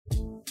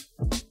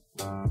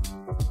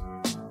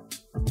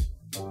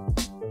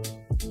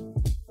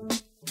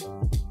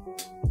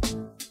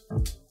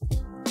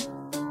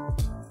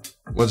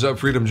What's up,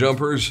 Freedom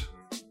Jumpers?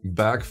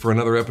 Back for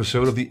another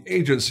episode of the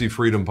Agency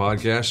Freedom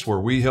Podcast, where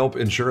we help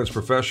insurance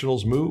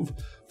professionals move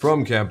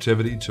from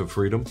captivity to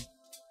freedom.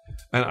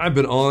 And I've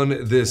been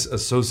on this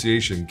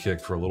association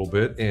kick for a little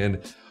bit, and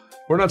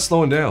we're not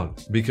slowing down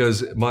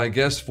because my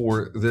guest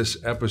for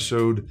this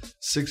episode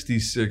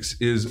 66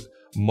 is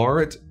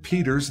Marit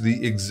Peters,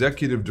 the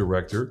Executive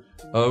Director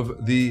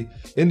of the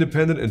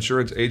Independent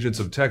Insurance Agents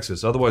of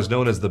Texas, otherwise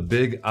known as the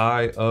Big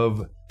I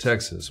of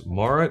Texas.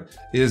 Marit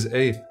is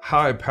a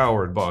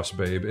high-powered boss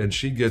babe, and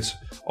she gets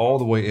all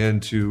the way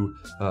into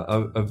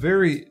a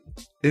very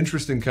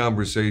interesting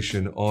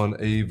conversation on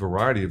a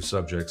variety of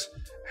subjects.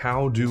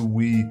 How do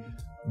we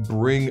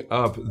bring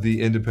up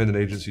the independent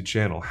agency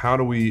channel? How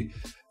do we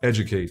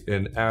educate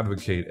and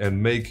advocate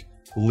and make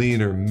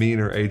leaner,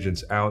 meaner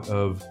agents out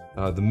of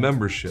the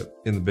membership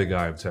in the Big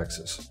I of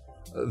Texas?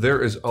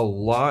 There is a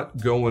lot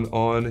going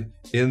on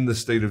in the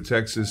state of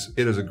Texas.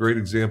 It is a great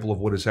example of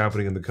what is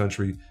happening in the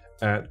country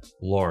at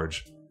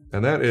large.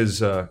 And that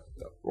is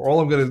all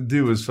I'm going to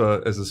do is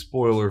as a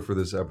spoiler for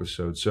this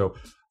episode. So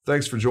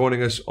thanks for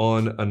joining us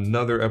on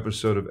another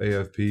episode of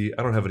AFP.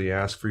 I don't have any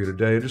ask for you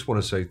today. I just want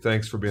to say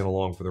thanks for being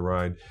along for the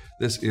ride.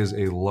 This is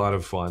a lot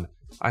of fun.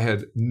 I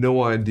had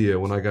no idea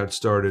when I got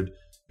started,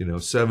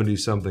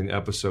 70-something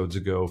episodes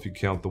ago, if you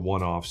count the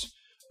one-offs,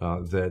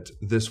 that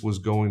this was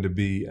going to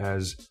be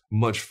as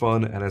much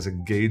fun and as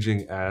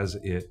engaging as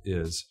it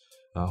is.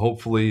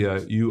 Hopefully,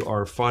 you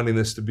are finding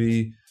this to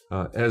be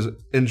as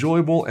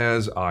enjoyable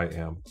as I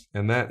am.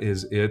 And that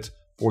is it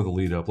for the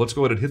lead up. Let's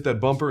go ahead and hit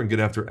that bumper and get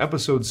after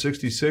episode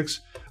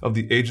 66 of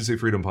the Agency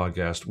Freedom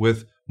Podcast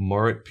with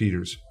Marit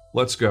Peters.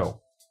 Let's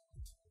go.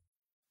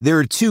 There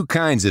are two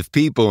kinds of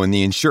people in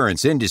the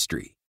insurance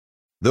industry: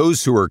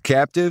 those who are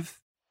captive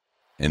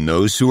and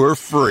those who are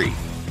free.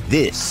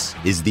 This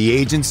is the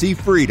Agency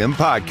Freedom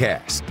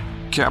Podcast.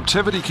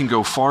 Captivity can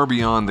go far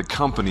beyond the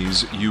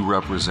companies you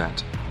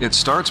represent. It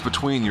starts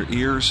between your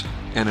ears,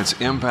 and its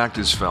impact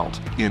is felt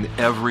in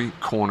every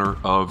corner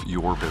of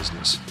your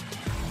business.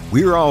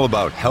 We're all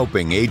about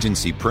helping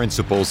agency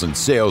principals and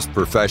sales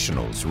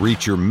professionals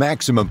reach your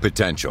maximum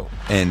potential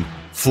and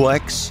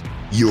flex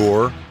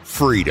your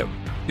freedom.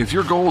 If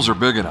your goals are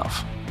big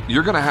enough,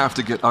 you're going to have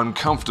to get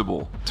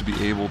uncomfortable to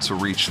be able to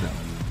reach them.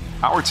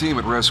 Our team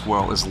at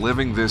Riskwell is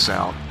living this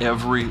out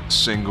every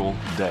single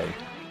day.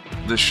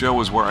 This show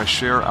is where I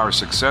share our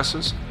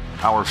successes,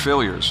 our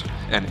failures,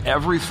 and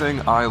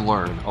everything I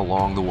learn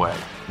along the way.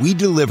 We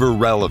deliver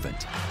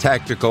relevant,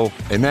 tactical,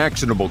 and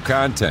actionable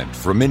content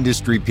from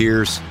industry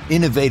peers,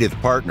 innovative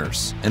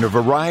partners, and a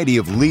variety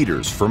of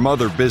leaders from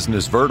other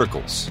business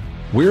verticals.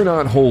 We're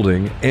not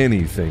holding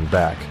anything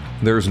back.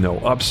 There's no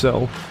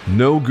upsell,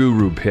 no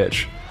guru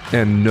pitch,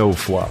 and no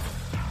fluff.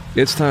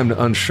 It's time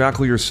to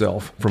unshackle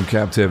yourself from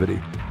captivity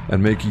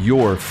and make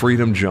your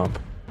freedom jump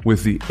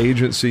with the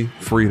Agency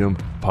Freedom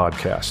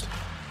Podcast.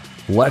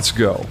 Let's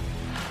go.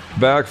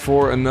 Back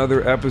for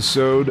another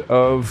episode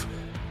of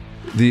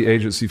the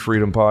Agency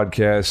Freedom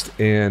Podcast,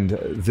 and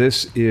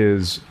this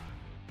is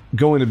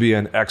going to be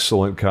an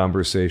excellent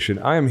conversation.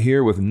 I am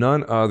here with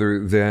none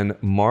other than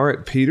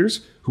Marit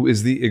Peters, who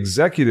is the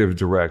Executive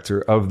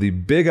Director of the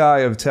Big I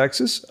of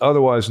Texas,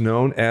 otherwise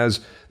known as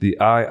the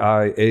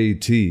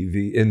IIAT,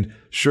 the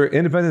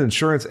Independent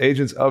Insurance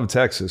Agents of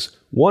Texas,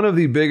 one of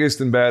the biggest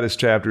and baddest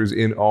chapters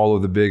in all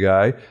of the Big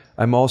I.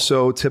 I'm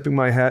also tipping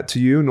my hat to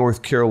you,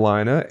 North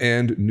Carolina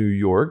and New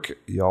York.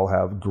 Y'all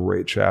have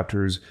great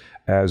chapters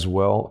as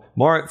well.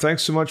 Marit,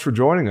 thanks so much for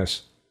joining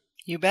us.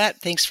 You bet.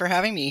 Thanks for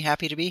having me.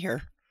 Happy to be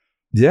here.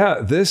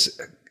 Yeah,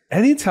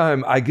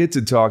 anytime I get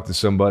to talk to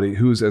somebody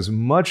who's as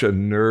much a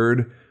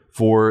nerd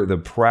for the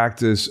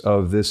practice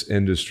of this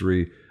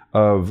industry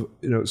of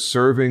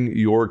serving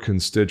your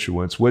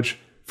constituents, which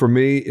for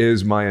me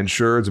is my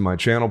insureds and my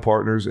channel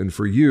partners, and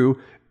for you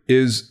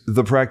is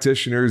the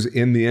practitioners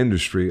in the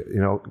industry,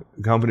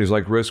 companies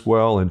like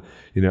Riskwell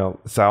and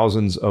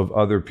thousands of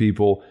other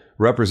people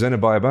represented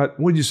by about,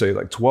 what did you say,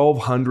 like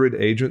 1,200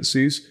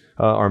 agencies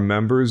are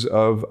members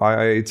of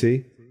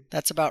IIAT?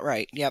 That's about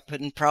right. Yep,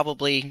 and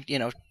probably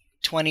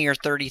 20 or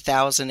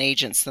 30,000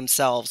 agents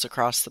themselves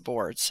across the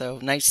board. So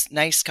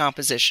nice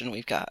composition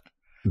we've got.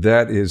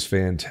 That is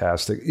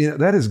fantastic.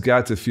 That has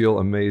got to feel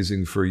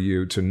amazing for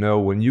you to know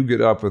when you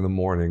get up in the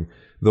morning,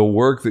 the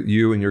work that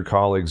you and your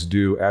colleagues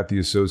do at the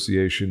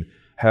association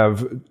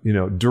have,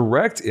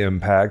 direct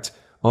impact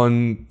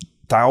on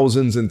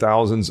thousands and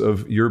thousands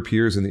of your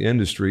peers in the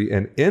industry,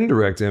 and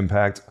indirect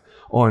impact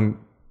on,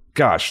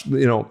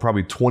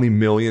 probably 20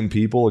 million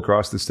people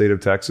across the state of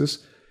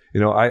Texas.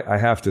 I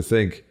have to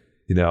think,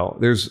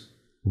 there's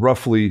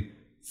roughly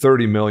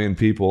 30 million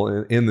people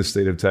in the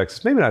state of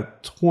Texas, maybe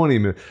not 20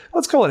 million,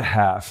 let's call it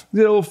half,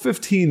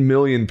 15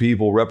 million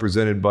people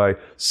represented by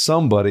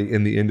somebody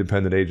in the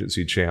independent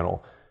agency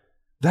channel.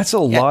 That's a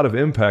lot of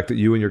impact that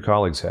you and your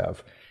colleagues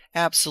have.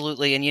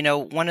 Absolutely.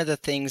 And one of the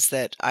things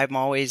that I'm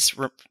always,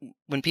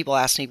 when people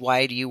ask me,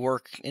 why do you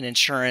work in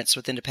insurance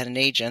with independent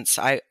agents?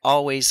 I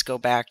always go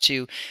back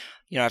to,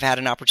 I've had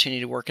an opportunity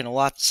to work in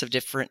lots of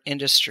different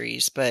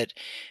industries, but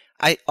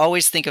I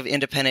always think of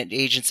independent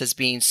agents as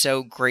being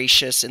so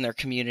gracious in their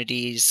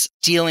communities,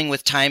 dealing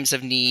with times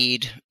of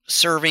need,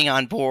 serving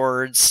on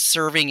boards,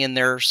 serving in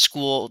their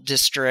school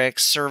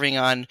districts, serving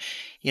on,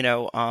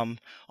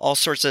 all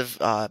sorts of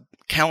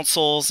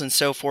councils and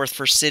so forth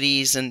for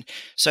cities. And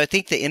so I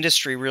think the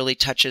industry really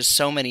touches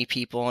so many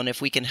people. And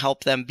if we can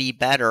help them be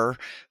better,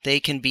 they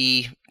can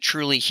be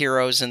truly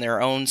heroes in their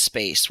own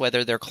space,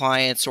 whether they're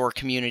clients or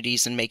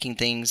communities, and making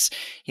things,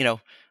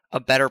 a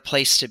better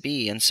place to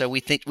be. And so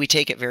we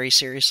take it very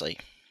seriously.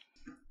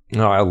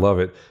 No, I love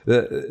it.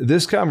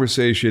 This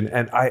conversation,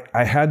 and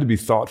I had to be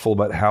thoughtful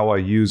about how I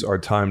use our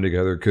time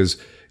together, because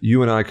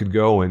you and I could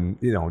go in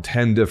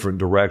 10 different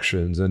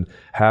directions and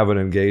have an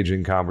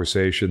engaging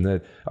conversation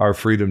that our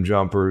Freedom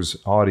Jumpers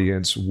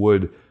audience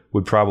would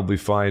probably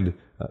find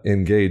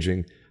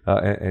engaging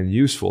and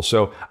useful.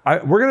 So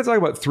we're going to talk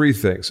about three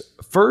things.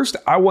 First,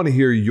 I want to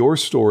hear your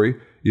story,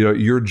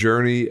 your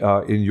journey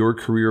in your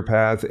career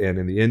path and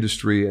in the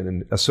industry and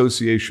in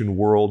association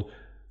world,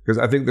 because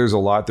I think there's a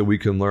lot that we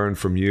can learn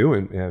from you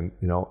and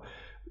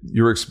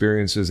your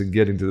experiences in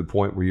getting to the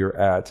point where you're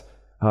at.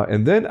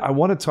 And then I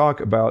want to talk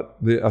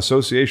about the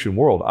association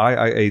world,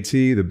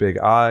 IIAT, the big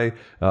I,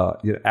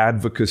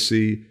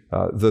 advocacy,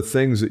 the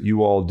things that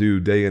you all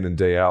do day in and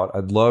day out.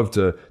 I'd love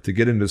to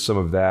get into some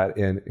of that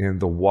and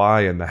the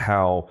why and the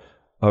how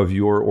of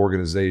your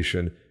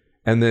organization.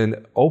 And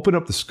then open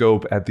up the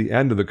scope at the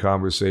end of the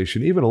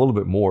conversation, even a little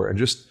bit more, and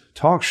just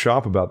talk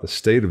shop about the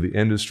state of the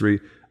industry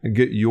and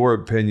get your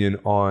opinion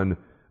on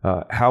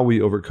how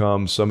we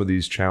overcome some of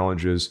these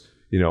challenges,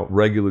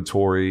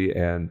 regulatory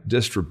and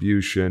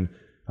distribution,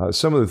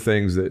 some of the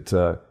things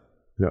that,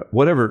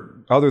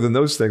 whatever, other than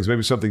those things,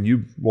 maybe something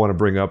you want to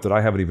bring up that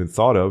I haven't even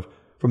thought of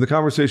from the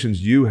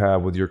conversations you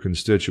have with your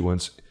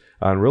constituents,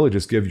 and really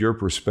just give your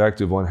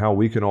perspective on how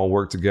we can all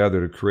work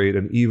together to create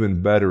an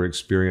even better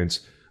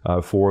experience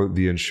for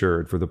the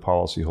insured, for the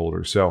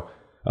policyholder. So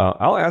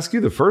I'll ask you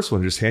the first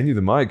one, just hand you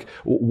the mic.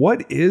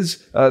 What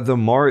is the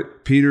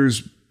Marit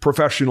Peters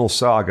professional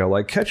saga?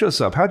 Like, catch us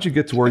up. How'd you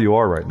get to where you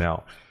are right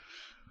now?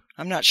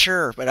 I'm not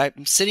sure, but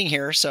I'm sitting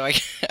here, so I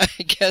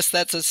guess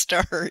that's a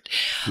start.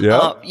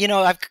 Yeah.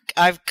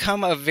 I've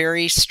come a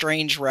very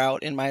strange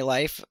route in my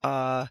life,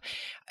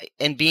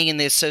 and being in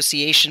the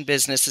association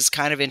business is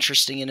kind of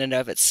interesting in and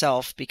of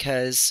itself,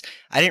 because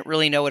I didn't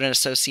really know what an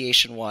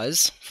association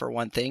was, for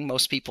one thing.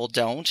 Most people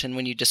don't, and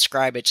when you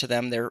describe it to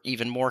them, they're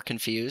even more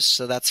confused,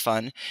 so that's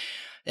fun.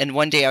 And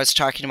one day I was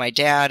talking to my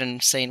dad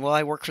and saying, well,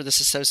 I work for this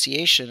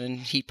association, and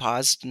he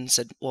paused and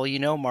said,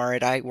 well,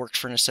 Marit, I worked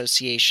for an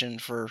association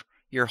for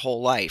your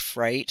whole life,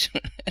 right?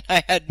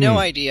 I had no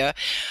idea.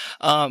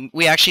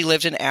 We actually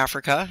lived in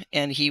Africa,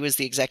 and he was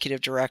the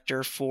executive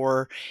director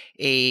for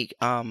a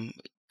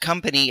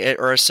company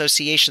or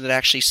association that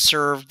actually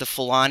served the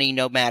Fulani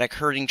nomadic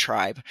herding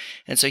tribe.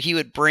 And so he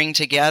would bring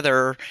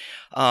together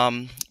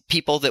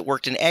people that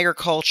worked in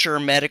agriculture,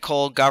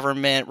 medical,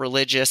 government,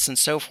 religious, and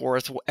so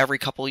forth every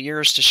couple of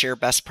years to share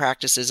best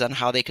practices on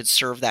how they could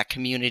serve that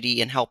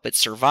community and help it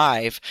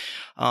survive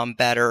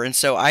better. And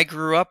so I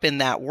grew up in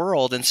that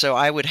world. And so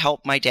I would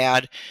help my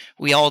dad.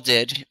 We all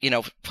did,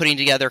 putting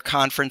together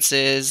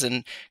conferences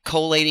and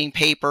collating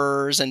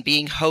papers and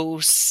being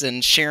hosts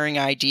and sharing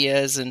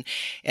ideas.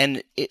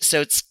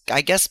 So it's,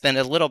 I guess, been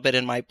a little bit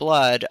in my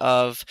blood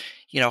of,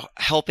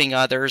 helping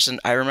others. And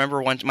I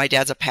remember my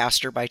dad's a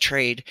pastor by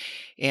trade,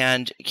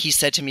 and he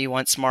said to me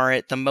once,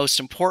 Marit, the most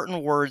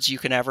important words you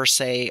can ever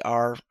say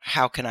are,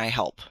 how can I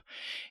help?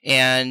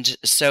 And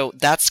so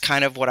that's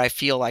kind of what I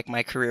feel like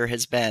my career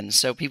has been.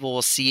 So people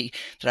will see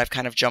that I've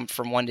kind of jumped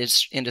from one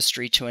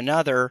industry to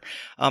another,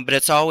 but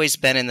it's always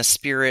been in the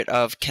spirit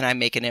of, can I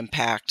make an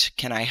impact?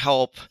 Can I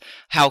help?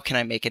 How can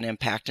I make an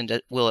impact?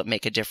 And will it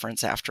make a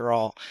difference after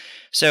all?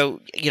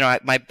 So,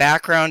 my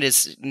background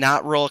is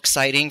not real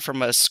exciting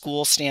from a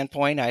school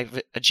standpoint. I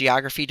have a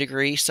geography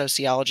degree,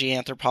 sociology,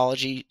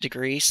 anthropology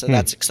degree. So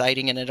that's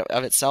exciting in and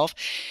of itself.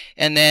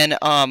 And then,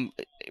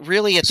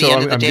 really at the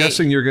end of the day, I'm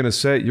guessing you're going to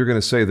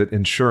say that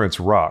insurance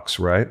rocks,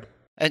 right?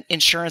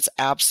 Insurance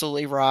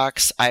absolutely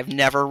rocks. I've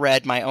never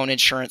read my own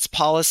insurance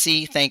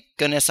policy. Thank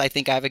goodness. I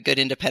think I have a good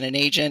independent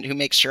agent who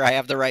makes sure I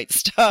have the right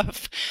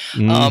stuff.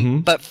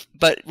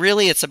 But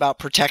really it's about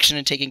protection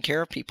and taking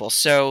care of people.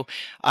 So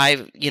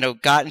I've,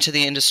 got into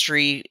the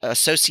industry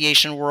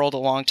association world a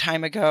long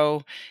time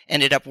ago,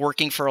 ended up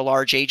working for a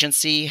large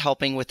agency,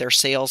 helping with their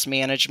sales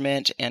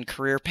management and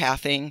career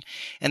pathing.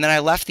 And then I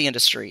left the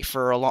industry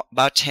for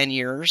about 10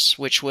 years,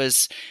 which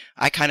was,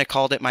 I kind of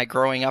called it my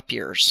growing up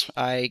years.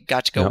 I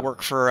got to go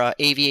work for an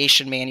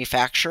aviation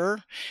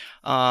manufacturer.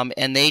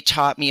 And they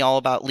taught me all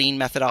about lean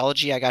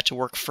methodology. I got to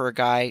work for a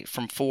guy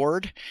from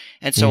Ford.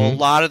 And so a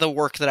lot of the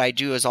work that I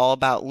do is all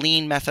about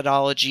lean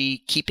methodology,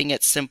 keeping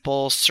it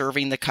simple,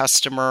 serving the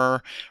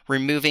customer,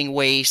 removing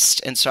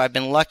waste. And so I've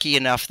been lucky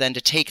enough then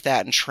to take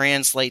that and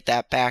translate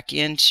that back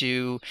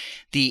into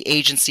the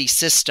agency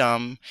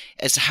system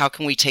as how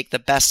can we take the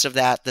best of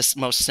that, the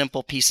most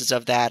simple pieces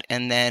of that,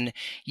 and then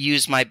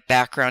use my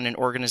background in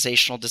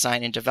organizational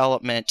design and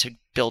development to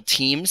build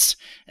teams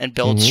and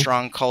build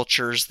strong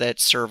cultures that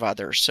serve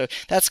others. So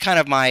that's kind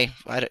of my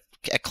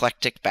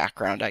eclectic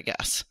background, I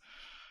guess.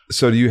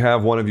 So do you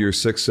have one of your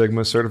Six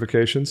Sigma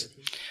certifications?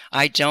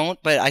 I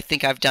don't, but I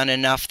think I've done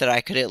enough that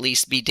I could at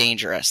least be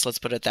dangerous. Let's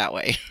put it that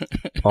way.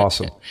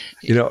 Awesome.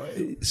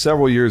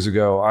 Several years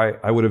ago,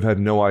 I would have had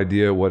no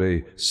idea what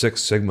a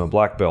Six Sigma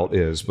black belt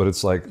is, but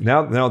it's like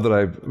now that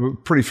I'm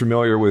pretty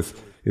familiar with,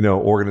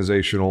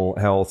 organizational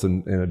health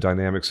and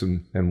dynamics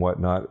and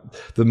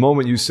whatnot, the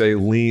moment you say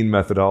lean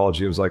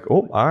methodology, it was like,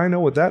 oh, I know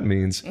what that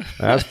means.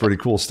 That's pretty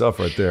cool stuff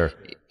right there.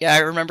 Yeah, I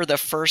remember the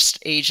first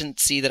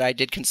agency that I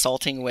did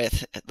consulting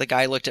with, the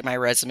guy looked at my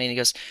resume and he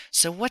goes,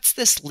 so what's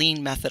this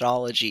lean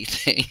methodology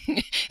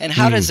thing? And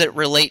how does it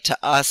relate to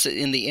us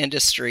in the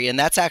industry? And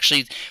that's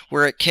actually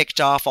where it kicked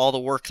off all the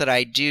work that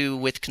I do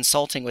with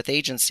consulting with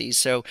agencies.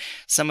 So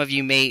some of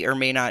you may or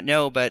may not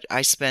know, but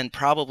I spend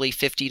probably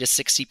 50 to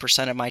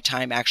 60% of my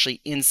time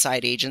actually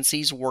inside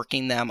agencies,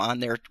 working them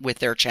on with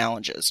their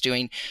challenges,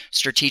 doing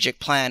strategic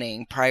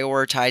planning,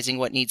 prioritizing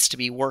what needs to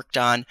be worked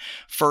on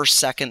first,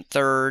 second,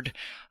 third.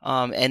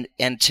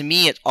 And to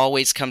me, it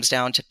always comes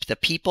down to the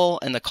people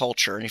and the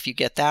culture. And if you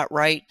get that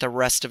right, the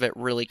rest of it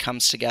really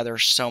comes together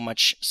so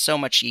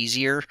much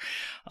easier.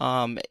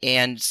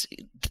 And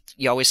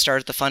you always start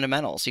at the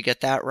fundamentals. You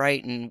get that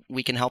right, and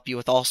we can help you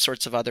with all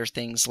sorts of other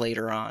things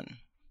later on.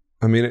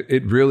 I mean,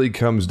 it really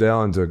comes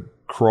down to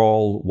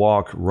crawl,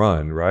 walk,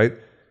 run, right?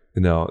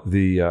 You got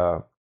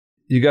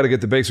to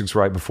get the basics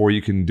right before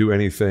you can do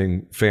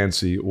anything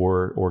fancy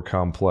or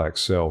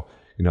complex. So,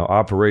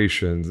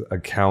 operations,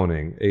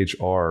 accounting,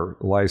 HR,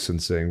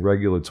 licensing,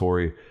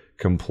 regulatory,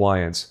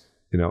 compliance,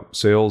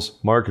 sales,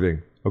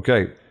 marketing.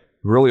 Okay,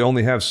 really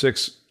only have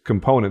 6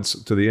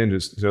 components to the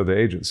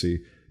agency.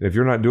 And if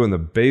you're not doing the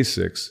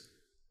basics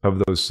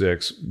of those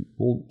 6,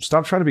 well,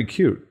 stop trying to be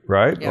cute,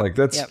 right?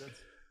 Yep.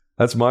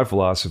 That's my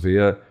philosophy.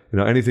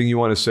 Anything you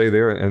want to say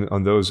there and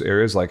on those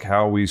areas, like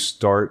how we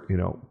start,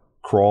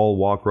 crawl,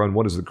 walk, run.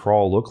 What does the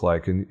crawl look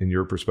like in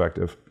your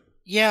perspective?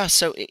 Yeah,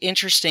 so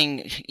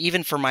interesting,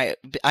 even for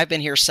I've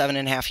been here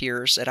 7.5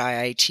 years at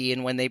IIT,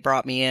 and when they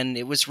brought me in,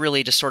 it was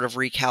really to sort of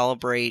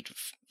recalibrate,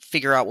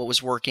 figure out what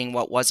was working,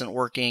 what wasn't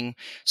working.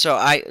 So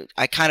I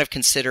kind of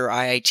consider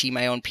IIT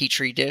my own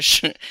petri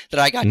dish that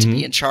I got to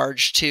be in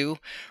charge too,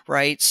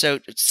 right? So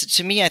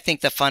to me, I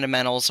think the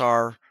fundamentals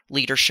are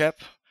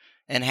leadership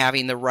and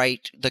having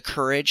the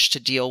courage to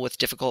deal with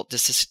difficult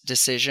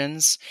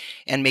decisions,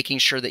 and making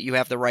sure that you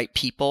have the right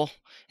people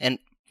and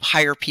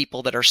hire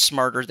people that are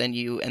smarter than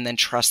you, and then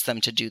trust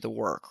them to do the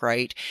work,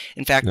 right?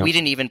 In fact, we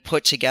didn't even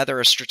put together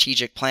a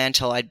strategic plan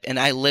and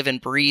I live and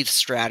breathe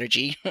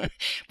strategy,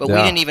 but we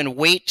didn't even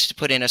wait to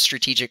put in a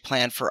strategic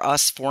plan for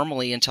us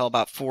formally until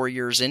about 4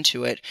 years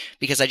into it,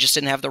 because I just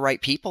didn't have the right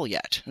people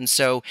yet. And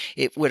so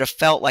it would have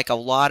felt like a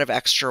lot of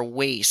extra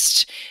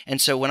waste. And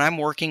so when I'm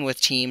working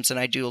with teams and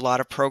I do a lot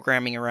of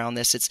programming around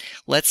this, it's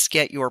let's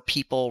get your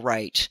people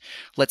right.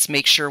 Let's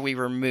make sure we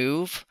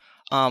remove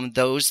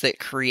those that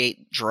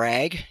create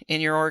drag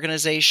in your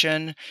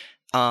organization.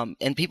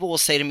 And people will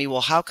say to me,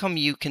 well, how come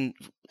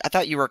I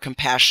thought you were a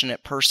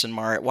compassionate person,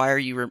 Marit. Why are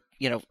you,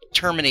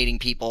 terminating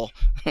people?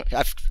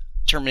 I've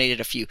terminated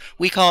a few.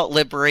 We call it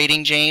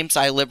liberating, James.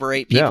 I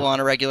liberate people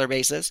on a regular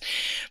basis.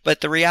 But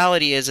the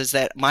reality is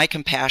that my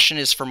compassion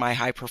is for my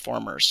high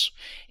performers.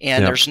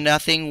 And there's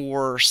nothing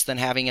worse than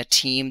having a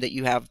team that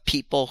you have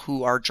people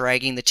who are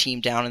dragging the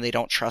team down and they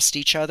don't trust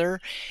each other.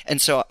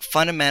 And so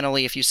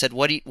fundamentally, if you said,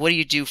 what do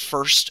you do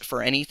first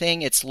for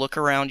anything? It's look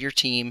around your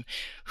team.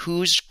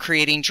 Who's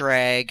creating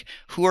drag?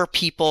 Who are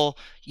people,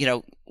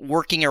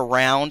 working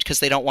around because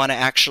they don't want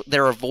to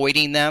they're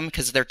avoiding them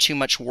because they're too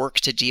much work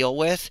to deal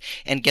with,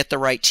 and get the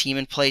right team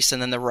in place,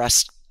 and then the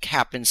rest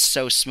happens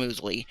so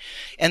smoothly.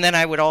 And then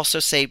I would also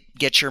say,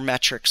 get your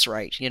metrics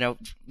right.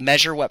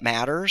 Measure what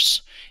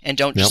matters, and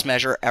don't just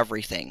measure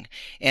everything.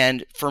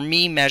 And for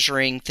me,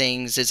 measuring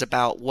things is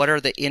about what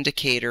are the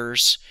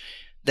indicators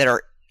that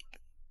are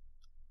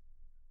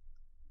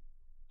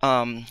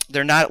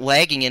they're not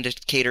lagging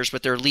indicators,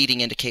 but they're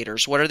leading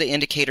indicators. What are the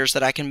indicators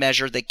that I can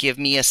measure that give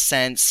me a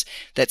sense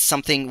that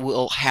something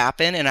will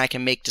happen and I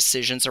can make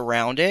decisions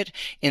around it,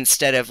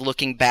 instead of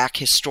looking back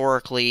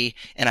historically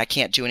and I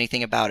can't do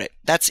anything about it?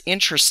 That's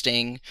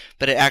interesting,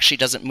 but it actually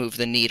doesn't move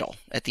the needle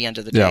at the end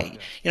of the day.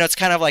 It's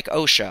kind of like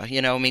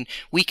OSHA.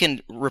 We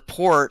can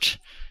report,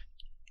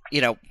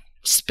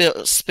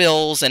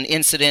 spills and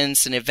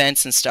incidents and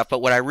events and stuff,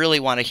 but what I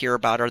really want to hear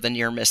about are the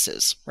near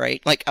misses,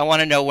 right? Like, I want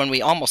to know when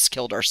we almost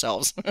killed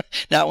ourselves,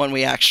 not when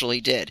we actually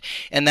did.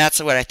 And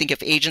that's what I think,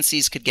 if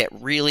agencies could get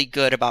really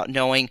good about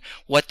knowing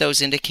what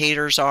those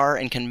indicators are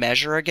and can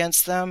measure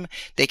against them,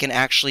 they can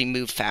actually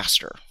move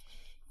faster.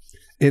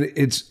 And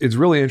it's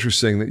really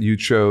interesting that you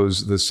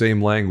chose the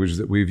same language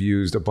that we've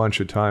used a bunch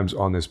of times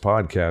on this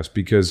podcast,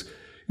 because,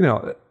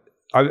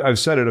 I've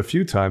said it a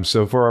few times.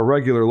 So for our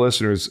regular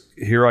listeners,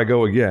 here I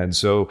go again.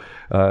 So,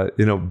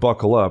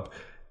 buckle up.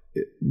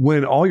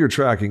 When all you're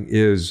tracking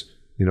is,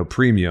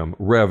 premium,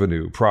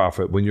 revenue,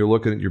 profit, when you're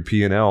looking at your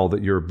P&L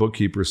that your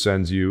bookkeeper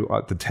sends you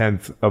at the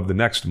 10th of the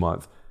next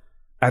month,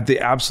 at the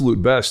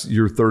absolute best,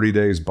 you're 30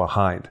 days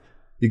behind.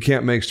 You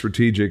can't make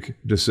strategic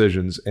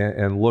decisions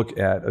and look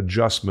at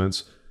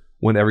adjustments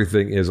when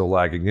everything is a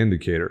lagging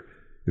indicator.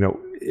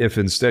 If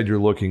instead you're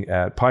looking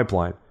at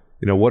pipeline,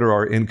 what are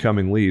our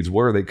incoming leads?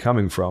 Where are they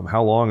coming from?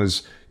 How long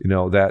is,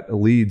 that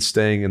lead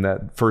staying in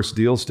that first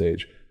deal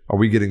stage? Are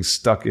we getting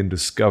stuck in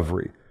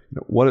discovery?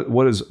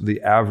 What is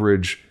the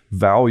average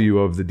value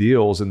of the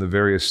deals in the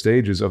various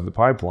stages of the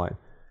pipeline?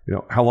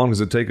 How long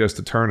does it take us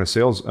to turn a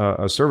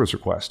service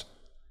request?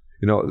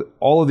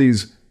 All of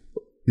these,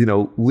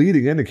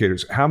 leading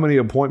indicators. How many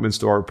appointments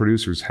do our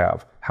producers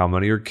have? How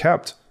many are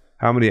kept?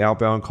 How many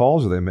outbound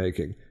calls are they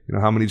making?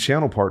 How many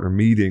channel partner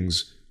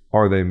meetings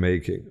are they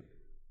making?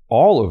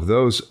 All of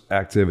those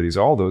activities,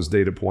 all those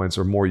data points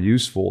are more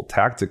useful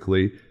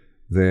tactically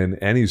than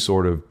any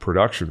sort of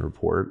production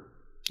report.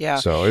 Yeah.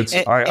 So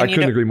I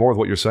couldn't agree more with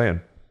what you're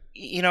saying.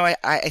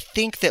 I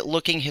think that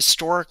looking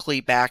historically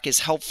back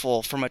is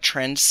helpful from a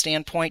trend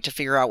standpoint to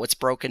figure out what's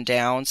broken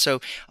down. So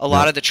a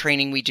lot of the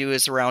training we do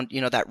is around,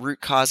 that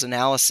root cause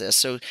analysis.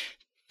 So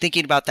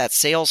thinking about that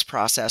sales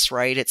process,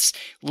 right? It's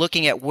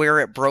looking at where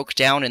it broke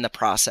down in the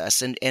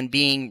process and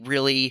being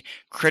really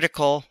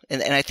critical.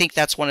 And I think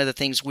that's one of the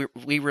things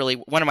we really,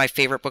 one of my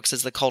favorite books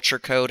is The Culture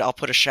Code. I'll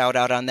put a shout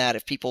out on that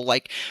if people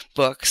like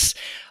books.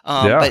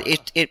 But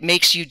it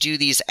makes you do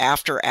these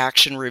after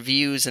action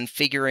reviews and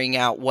figuring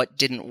out what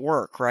didn't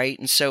work, right?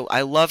 And so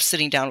I love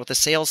sitting down with the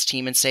sales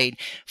team and saying,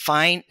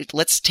 fine,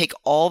 let's take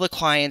all the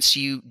clients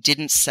you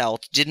didn't sell,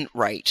 didn't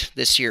write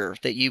this year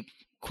that you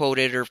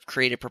quoted or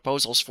created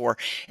proposals for,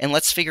 and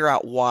let's figure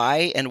out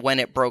why and when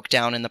it broke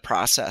down in the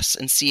process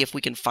and see if we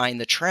can find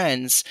the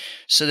trends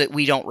so that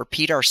we don't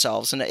repeat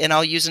ourselves. And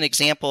I'll use an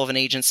example of an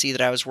agency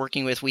that I was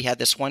working with. We had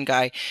this one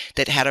guy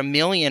that had 1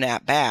 million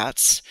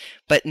at-bats,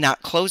 but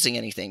not closing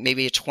anything,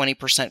 maybe a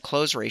 20%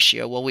 close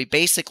ratio. Well, we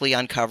basically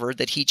uncovered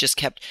that he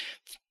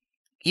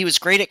was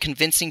great at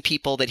convincing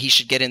people that he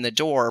should get in the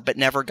door, but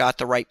never got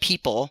the right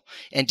people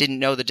and didn't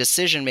know the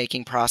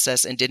decision-making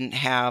process and didn't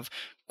have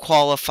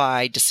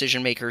qualified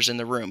decision makers in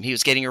the room. He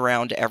was getting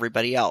around to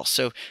everybody else.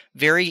 So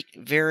very,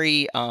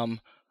 very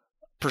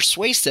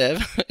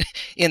persuasive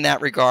in that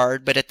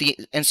regard, but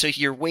and so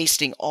you're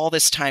wasting all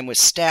this time with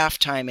staff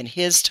time and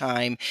his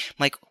time.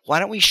 Like, why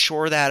don't we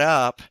shore that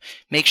up,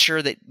 make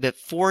sure that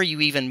before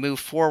you even move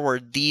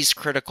forward, these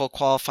critical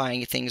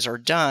qualifying things are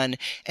done,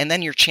 and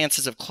then your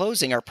chances of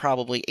closing are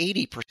probably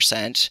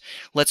 80%.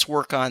 Let's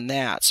work on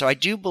that. So I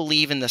do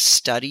believe in the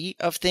study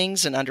of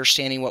things and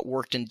understanding what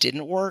worked and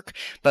didn't work,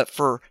 but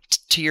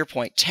to your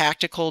point,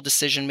 tactical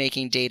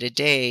decision-making day to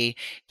day,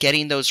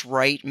 getting those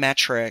right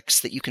metrics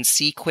that you can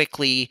see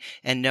quickly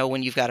and know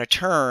when you've got to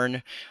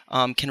turn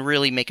can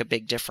really make a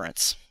big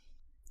difference.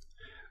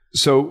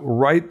 So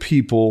right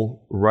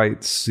people,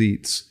 right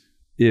seats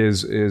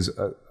is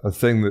a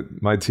thing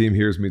that my team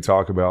hears me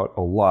talk about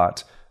a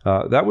lot.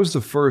 That was the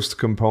first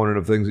component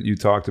of things that you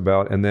talked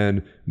about, and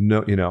then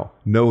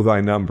know thy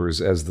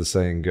numbers, as the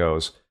saying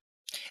goes.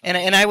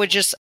 And I would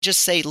just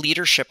say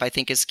leadership, I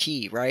think, is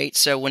key, right?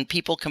 So when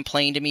people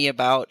complain to me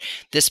about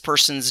this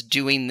person's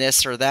doing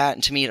this or that,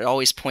 and to me, it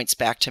always points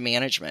back to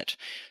management.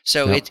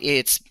 So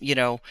it's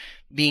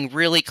being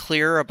really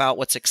clear about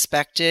what's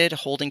expected,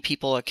 holding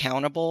people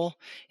accountable.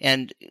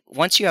 And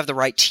once you have the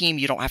right team,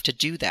 you don't have to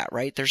do that,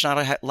 right? There's not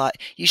a lot.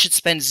 You should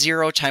spend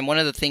zero time. One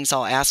of the things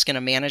I'll ask in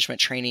a management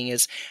training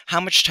is,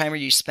 how much time are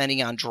you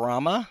spending on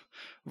drama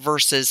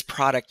versus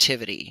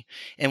productivity?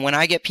 And when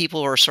I get people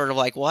who are sort of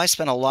like, well, I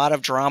spend a lot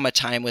of drama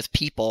time with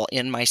people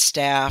in my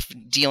staff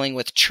dealing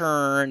with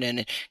churn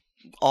and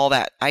all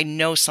that, I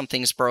know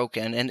something's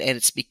broken. And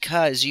it's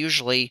because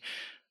usually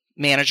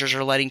managers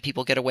are letting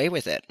people get away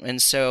with it.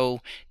 And so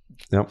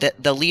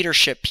the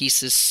leadership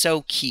piece is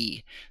so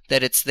key,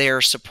 that it's there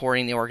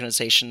supporting the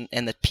organization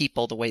and the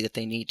people the way that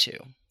they need to.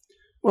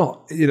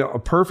 Well, a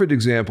perfect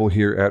example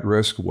here at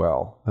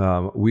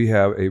Riskwell, we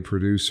have a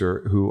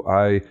producer who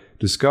I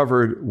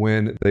discovered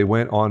when they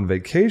went on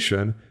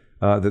vacation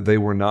that they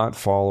were not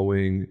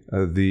following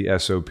the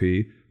SOP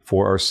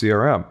for our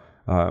CRM.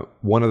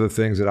 One of the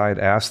things that I had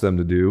asked them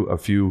to do a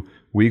few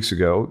weeks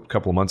ago, a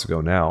couple of months ago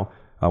now,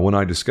 when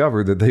I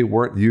discovered that they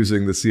weren't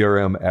using the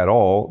CRM at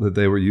all, that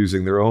they were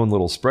using their own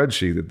little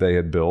spreadsheet that they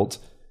had built,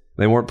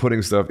 they weren't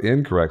putting stuff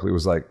in correctly. It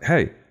was like,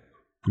 hey,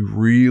 we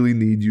really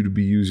need you to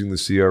be using the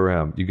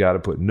CRM. You got to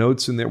put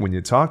notes in there when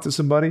you talk to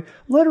somebody,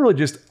 literally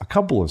just a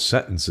couple of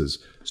sentences.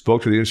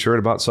 Spoke to the insured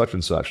about such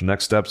and such.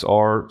 Next steps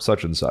are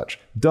such and such.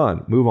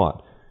 Done. Move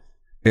on.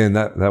 And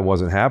that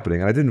wasn't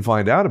happening. And I didn't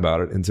find out about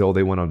it until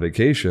they went on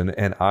vacation,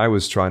 and I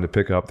was trying to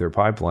pick up their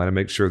pipeline and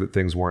make sure that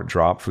things weren't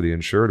dropped for the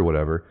insured or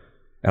whatever.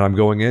 And I'm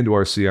going into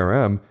our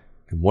CRM,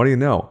 and what do you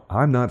know?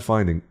 I'm not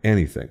finding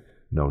anything.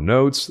 No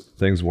notes.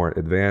 Things weren't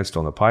advanced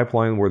on the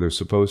pipeline where they're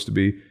supposed to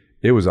be.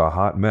 It was a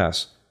hot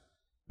mess.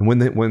 And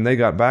when they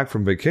got back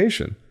from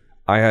vacation,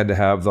 I had to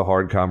have the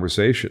hard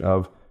conversation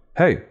of,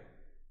 hey,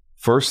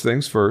 first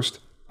things first,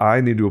 I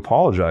need to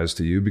apologize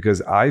to you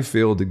because I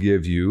failed to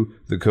give you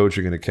the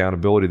coaching and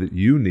accountability that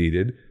you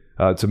needed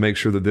to make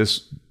sure that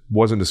this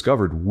wasn't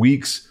discovered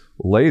weeks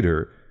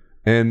later.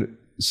 And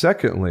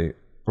secondly,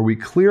 are we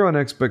clear on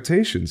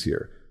expectations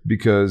here?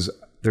 Because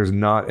there's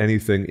not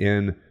anything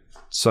in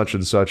such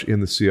and such in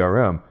the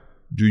CRM.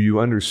 Do you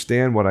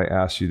understand what I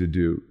asked you to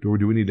do? Or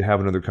do we need to have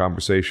another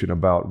conversation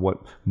about what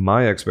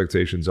my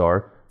expectations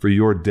are for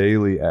your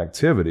daily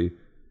activity?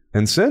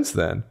 And since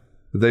then,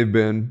 they've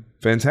been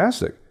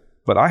fantastic.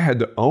 But I had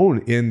to own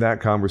in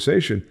that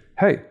conversation,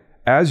 hey,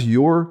 as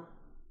your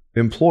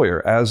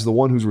employer, as the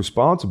one who's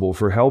responsible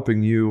for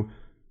helping you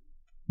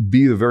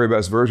be the very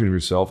best version of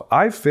yourself,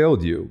 I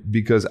failed you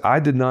because I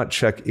did not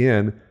check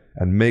in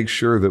and make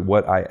sure that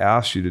what I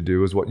asked you to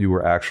do is what you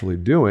were actually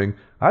doing.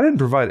 I didn't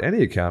provide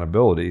any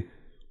accountability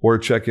or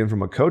check in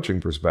from a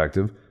coaching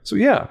perspective. So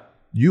yeah,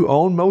 you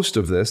own most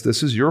of this.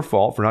 This is your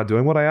fault for not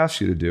doing what I asked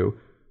you to do.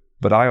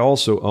 But I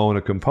also own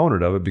a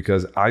component of it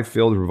because I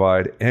failed to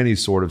provide any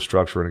sort of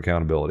structure and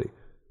accountability.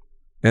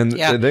 And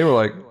they were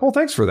like, "Oh,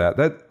 thanks for that.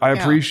 I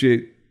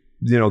appreciate,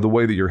 the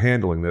way that you're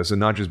handling this and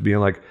not just being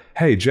like,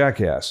 hey,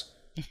 jackass,"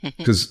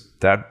 because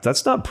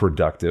that's not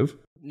productive.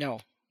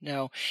 No.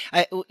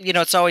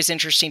 It's always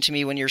interesting to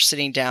me when you're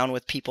sitting down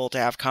with people to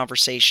have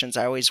conversations.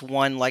 I always,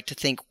 like to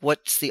think,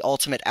 what's the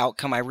ultimate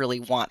outcome I really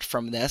want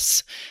from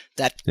this?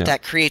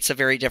 That creates a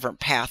very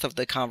different path of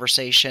the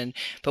conversation.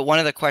 But one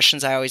of the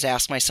questions I always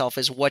ask myself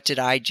is, what did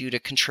I do to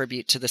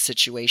contribute to the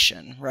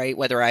situation, right?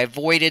 Whether I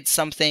avoided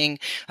something.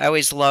 I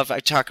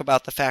talk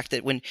about the fact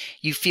that when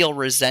you feel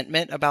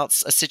resentment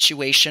about a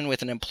situation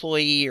with an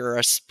employee or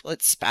a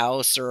split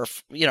spouse or,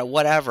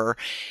 whatever,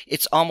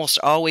 it's almost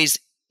always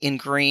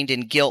ingrained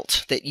in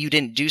guilt that you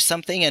didn't do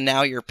something and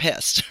now you're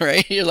pissed,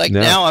 right? You're like,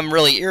 now I'm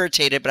really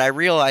irritated, but I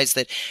realize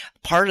that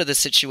part of the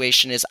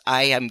situation is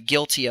I am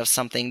guilty of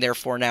something,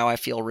 therefore now I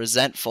feel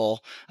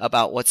resentful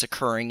about what's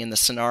occurring in the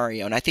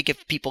scenario. And I think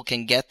if people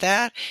can get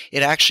that,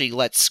 it actually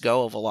lets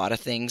go of a lot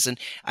of things. And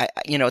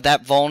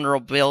that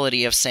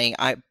vulnerability of saying,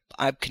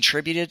 I've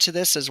contributed to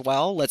this as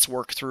well. Let's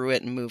work through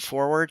it and move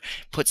forward,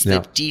 puts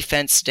the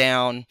defense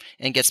down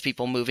and gets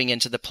people moving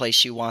into the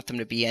place you want them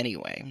to be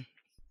anyway.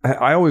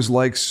 I always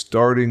like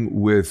starting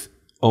with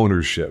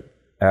ownership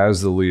as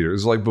the leader.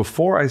 It's like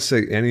before I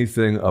say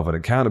anything of an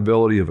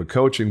accountability, of a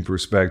coaching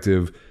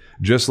perspective,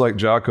 just like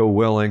Jocko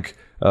Willink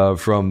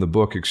from the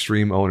book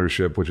Extreme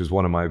Ownership, which is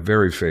one of my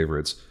very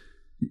favorites.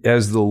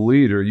 As the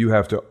leader, you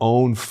have to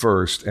own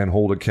first and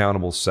hold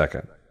accountable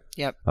second.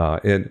 Yep.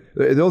 And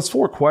those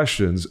 4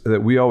 questions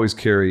that we always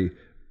carry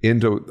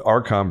into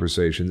our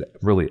conversations,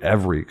 really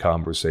every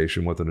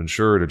conversation with an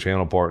insured, a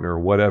channel partner, or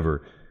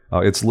whatever.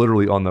 It's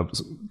literally on the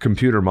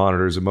computer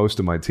monitors of most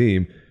of my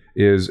team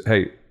is,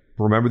 hey,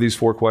 remember these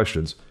 4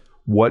 questions.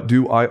 What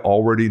do I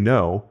already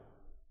know?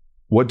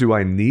 What do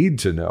I need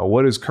to know?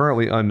 What is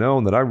currently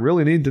unknown that I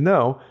really need to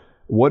know?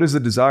 What is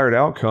the desired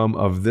outcome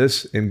of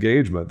this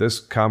engagement, this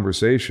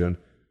conversation?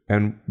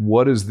 And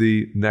what is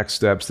the next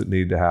steps that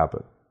need to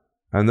happen?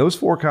 And those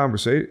 4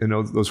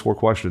 those 4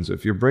 questions,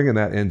 if you're bringing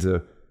that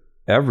into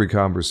every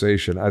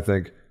conversation, I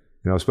think,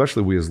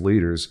 especially we as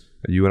leaders,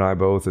 you and I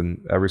both,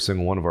 and every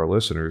single one of our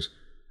listeners,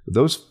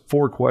 those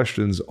 4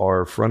 questions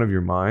are front of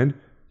your mind.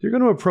 You're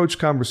going to approach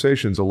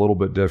conversations a little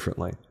bit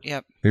differently.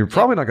 Yep. And you're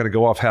probably not going to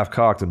go off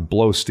half-cocked and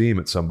blow steam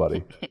at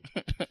somebody.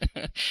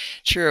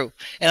 True.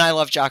 And I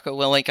love Jocko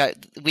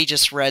Willink. We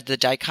just read The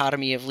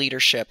Dichotomy of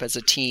Leadership as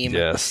a team.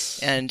 Yes.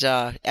 And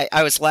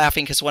I was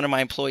laughing because one of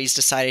my employees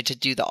decided to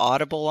do the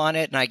Audible on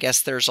it. And I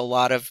guess there's a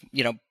lot of,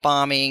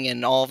 bombing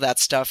and all of that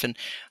stuff. And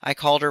I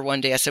called her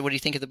one day. I said, "What do you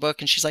think of the book?"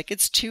 And she's like,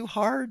 "It's too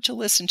hard to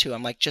listen to."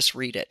 I'm like, "Just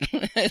read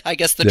it." I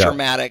guess the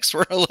dramatics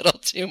were a little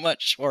too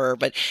much for her.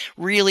 But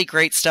really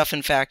great stuff.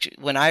 In fact,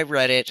 when I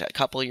read it a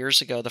couple of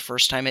years ago, the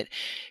first time, it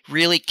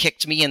really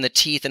kicked me in the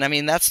teeth. And I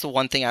mean, that's the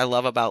one thing I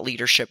love about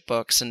leadership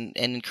books and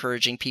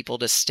encouraging people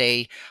to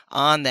stay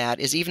on that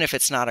is, even if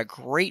it's not a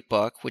great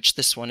book, which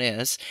this one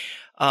is,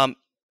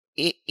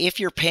 if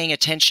you're paying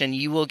attention,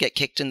 you will get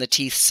kicked in the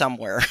teeth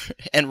somewhere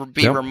and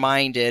be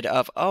reminded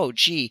of, oh,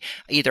 gee,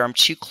 either I'm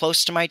too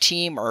close to my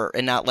team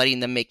and not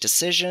letting them make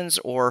decisions,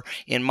 or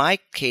in my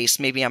case,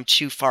 maybe I'm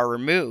too far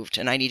removed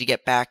and I need to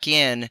get back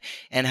in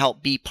and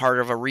help be part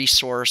of a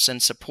resource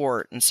and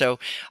support. And so,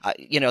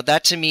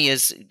 that to me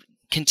is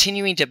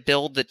continuing to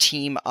build the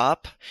team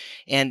up.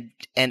 And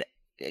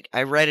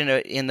I read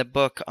in the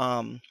book,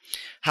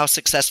 How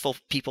Successful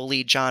People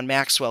Lead, John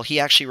Maxwell, he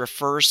actually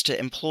refers to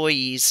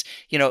employees,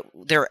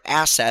 their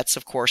assets.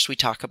 Of course, we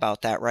talk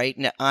about that, right?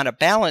 And on a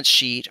balance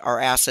sheet, our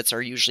assets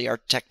are usually our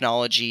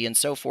technology and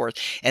so forth,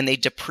 and they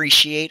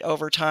depreciate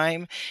over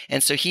time.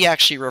 And so he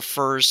actually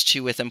refers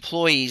to, with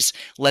employees,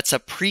 let's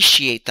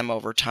appreciate them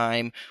over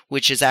time,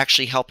 which is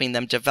actually helping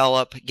them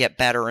develop, get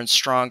better and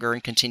stronger,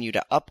 and continue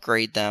to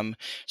upgrade them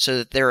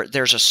so that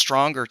there's a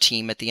stronger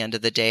team at the end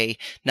of the day,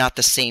 not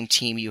the same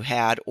team you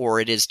had, or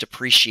it is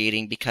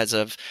depreciating because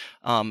of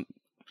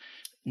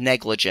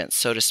negligence,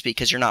 so to speak,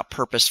 because you're not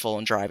purposeful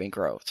in driving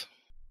growth.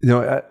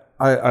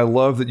 I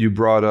love that you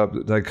brought up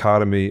the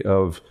dichotomy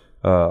of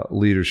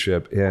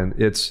leadership, and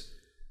it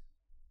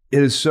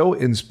is so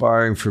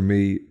inspiring for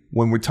me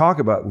when we talk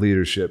about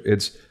leadership.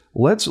 It's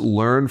let's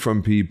learn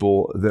from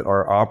people that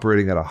are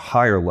operating at a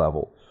higher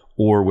level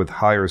or with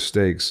higher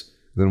stakes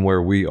than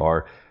where we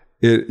are.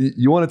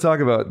 You want to talk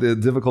about the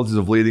difficulties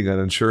of leading an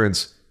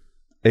insurance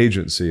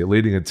agency,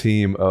 leading a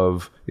team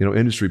of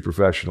industry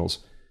professionals.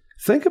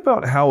 Think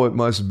about how it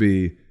must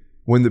be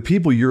when the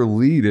people you're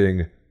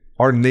leading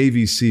are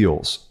Navy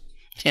SEALs.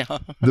 Yeah.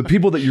 The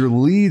people that you're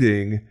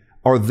leading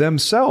are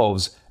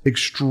themselves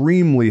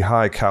extremely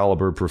high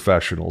caliber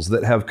professionals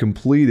that have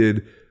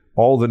completed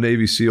all the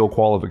Navy SEAL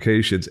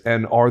qualifications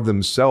and are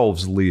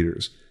themselves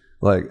leaders.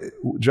 Like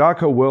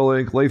Jocko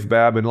Willink, Leif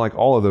Babin, like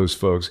all of those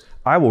folks,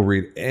 I will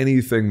read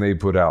anything they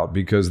put out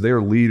because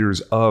they're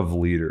leaders of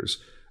leaders.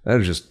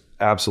 That is just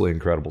absolutely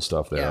incredible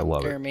stuff there. Yeah, I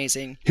love they're it.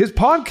 amazing. His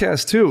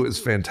podcast too is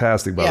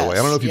fantastic, by the way.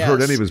 I don't know if you've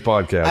heard any of his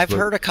podcasts. I've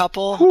heard a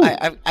couple.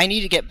 I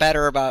need to get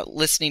better about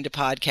listening to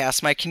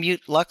podcasts. My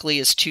commute, luckily,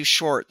 is too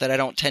short that I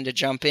don't tend to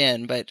jump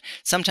in. But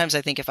sometimes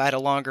I think if I had a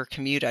longer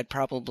commute, I'd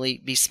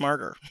probably be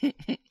smarter.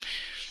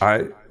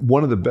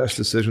 One of the best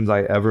decisions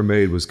I ever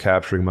made was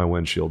capturing my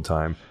windshield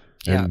time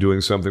and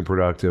doing something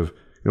productive.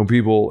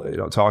 People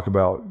talk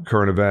about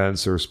current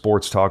events or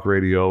sports talk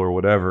radio or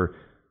whatever.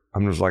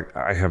 I'm just like,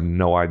 I have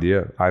no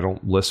idea. I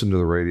don't listen to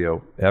the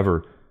radio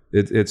ever.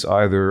 It's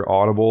either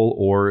Audible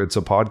or it's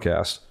a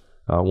podcast,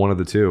 one of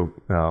the two.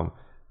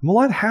 I'm a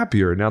lot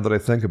happier now that I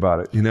think about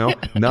it,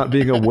 not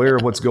being aware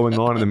of what's going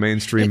on in the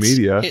mainstream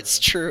media. It's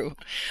true.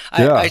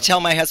 I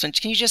tell my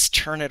husband, can you just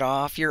turn it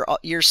off?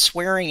 You're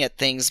swearing at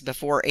things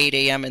before 8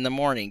 a.m. in the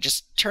morning.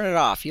 Just turn it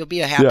off. You'll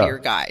be a happier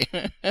guy.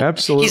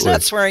 Absolutely. He's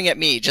not swearing at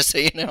me, just so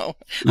you know.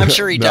 I'm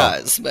sure he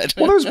does. But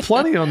well, there's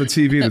plenty on the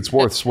TV that's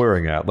worth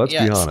swearing at. Let's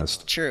be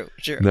honest. True.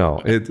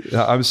 No,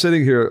 I'm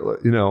sitting here,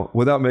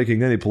 without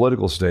making any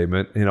political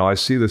statement, I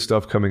see this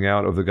stuff coming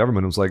out of the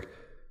government. It's like,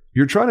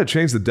 you're trying to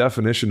change the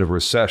definition of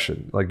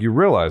recession. Like, you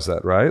realize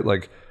that, right?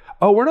 Like,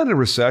 oh, we're not in a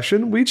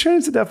recession. We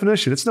changed the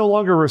definition. It's no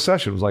longer a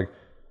recession. It was like,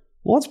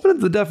 well, it's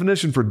been the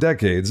definition for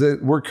decades.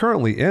 We're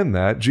currently in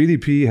that.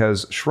 GDP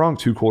has shrunk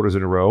 2 quarters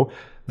in a row.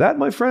 That,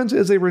 my friends,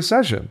 is a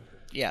recession.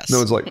 Yes.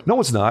 No, it's like, no,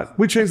 it's not.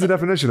 We changed the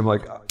definition. I'm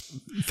like,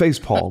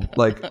 facepalm.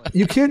 Like,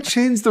 you can't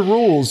change the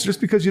rules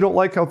just because you don't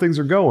like how things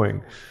are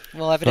going.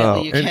 Well,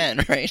 evidently you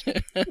can, right?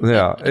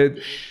 Yeah.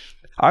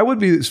 I would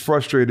be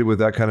frustrated with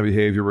that kind of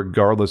behavior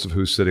regardless of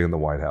who's sitting in the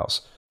White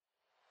House.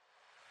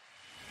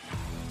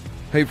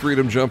 Hey,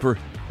 Freedom Jumper,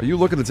 are you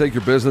looking to take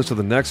your business to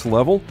the next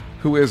level?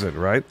 Who isn't,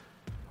 right?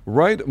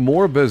 Write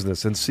more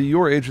business and see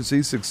your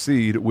agency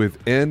succeed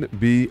with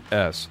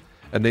NBS.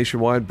 At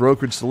Nationwide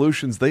Brokerage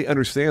Solutions, they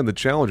understand the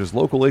challenges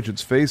local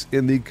agents face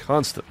in the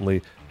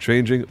constantly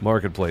changing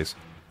marketplace.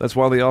 That's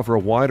why they offer a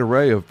wide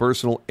array of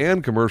personal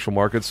and commercial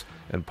markets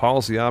and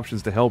policy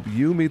options to help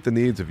you meet the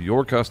needs of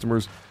your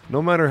customers,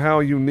 no matter how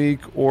unique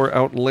or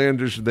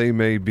outlandish they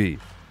may be.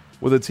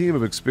 With a team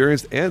of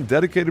experienced and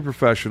dedicated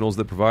professionals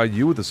that provide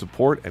you with the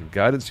support and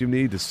guidance you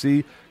need to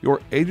see your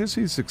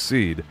agency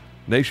succeed,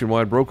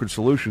 Nationwide Brokerage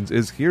Solutions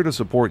is here to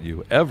support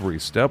you every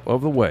step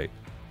of the way.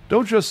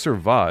 Don't just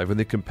survive in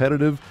the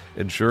competitive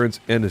insurance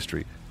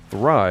industry.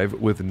 Thrive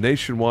with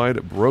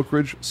Nationwide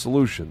Brokerage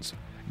Solutions.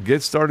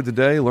 Get started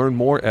today. Learn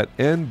more at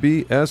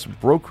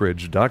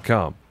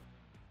nbsbrokerage.com.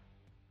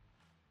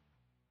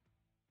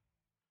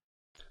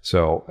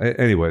 So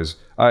anyways,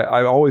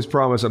 I always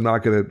promise I'm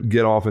not going to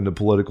get off into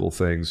political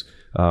things.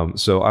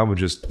 So I'm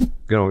just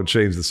going to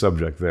change the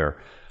subject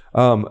there.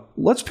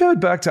 Let's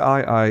pivot back to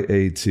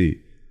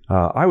IIAT.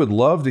 I would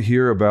love to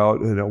hear about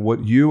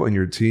what you and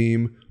your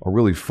team are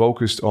really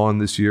focused on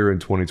this year in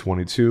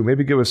 2022.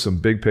 Maybe give us some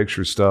big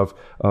picture stuff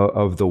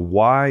of the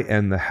why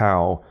and the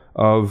how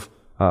of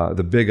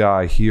the Big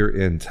I here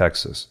in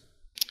Texas.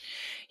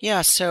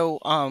 Yeah, so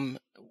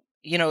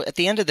at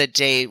the end of the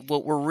day,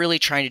 what we're really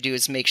trying to do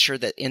is make sure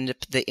that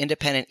the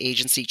independent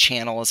agency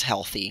channel is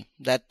healthy.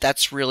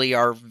 That's really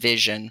our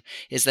vision,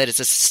 is that it's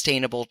a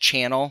sustainable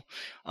channel,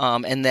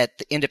 and that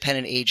the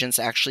independent agents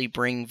actually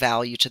bring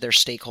value to their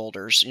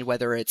stakeholders,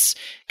 whether it's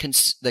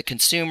the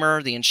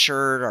consumer, the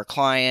insured, our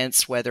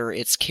clients, whether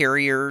it's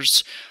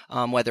carriers,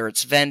 whether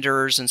it's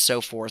vendors, and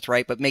so forth,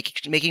 right? But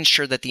making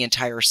sure that the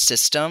entire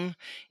system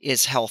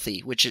is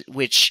healthy,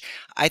 which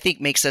I think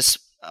makes us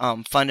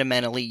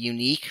fundamentally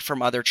unique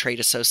from other trade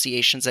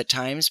associations at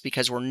times,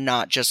 because we're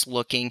not just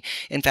looking.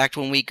 In fact,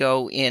 when we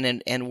go in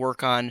and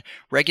work on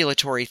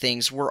regulatory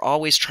things, we're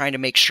always trying to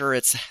make sure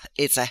it's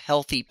a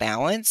healthy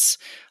balance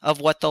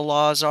of what the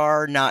laws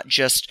are, not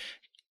just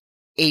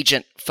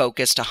agent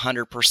focused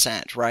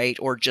 100%, right?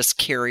 Or just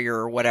carrier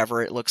or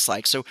whatever it looks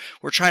like. So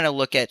we're trying to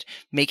look at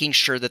making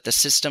sure that the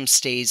system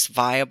stays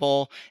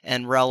viable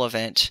and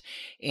relevant.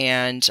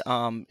 And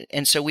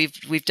so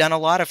we've done a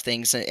lot of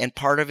things, and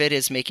part of it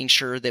is making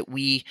sure that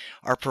we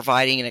are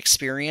providing an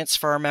experience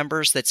for our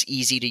members that's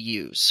easy to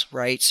use,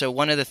 right? So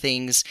one of the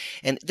things,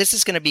 and this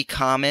is going to be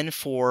common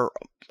for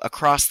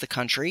across the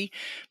country,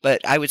 but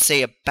I would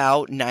say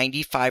about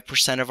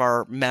 95% of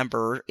our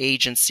member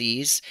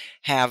agencies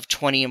have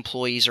 20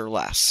 employees or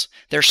less.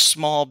 They're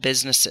small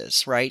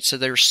businesses, right? So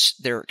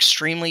they're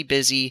extremely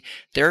busy.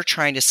 They're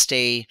trying to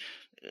stay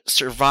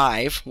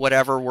survive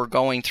whatever we're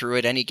going through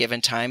at any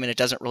given time, and it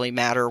doesn't really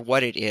matter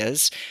what it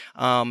is,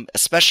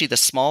 especially the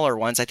smaller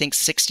ones. I think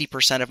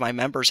 60% of my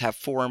members have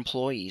 4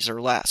 employees or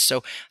less.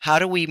 So how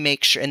do we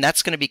make sure, and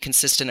that's going to be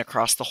consistent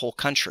across the whole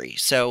country.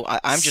 So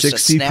I'm just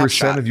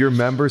 60% of your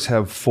members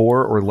have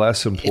 4 or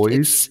less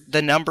employees?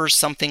 The number's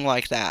something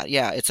like that.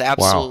 Yeah, it's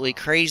absolutely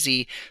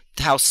crazy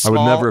how small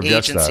I would never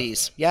have agencies.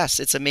 guessed that. Yes,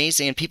 it's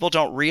amazing, and people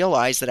don't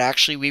realize that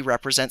actually we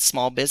represent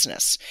small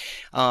business,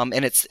 and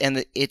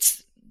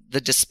it's the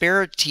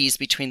disparities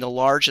between the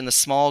large and the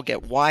small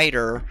get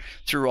wider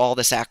through all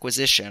this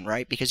acquisition,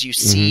 right? Because you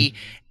see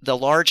the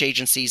large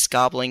agencies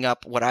gobbling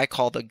up what I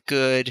call the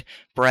good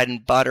bread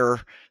and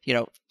butter,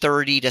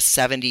 30 to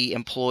 70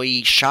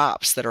 employee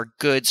shops that are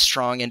good,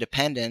 strong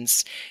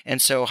independents.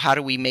 And so how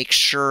do we make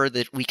sure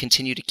that we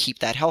continue to keep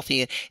that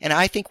healthy? And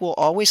I think we'll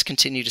always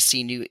continue to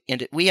see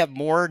we have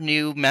more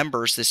new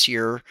members this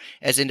year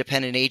as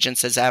independent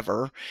agents as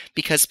ever,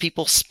 because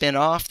people spin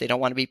off. They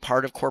don't want to be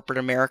part of corporate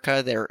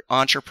America. They're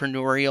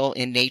entrepreneurial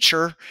in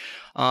nature.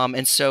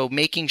 And so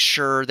making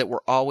sure that we're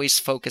always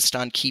focused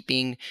on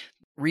keeping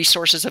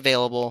resources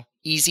available,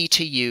 easy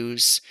to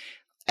use,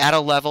 at a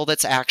level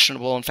that's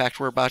actionable. In fact,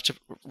 we're about to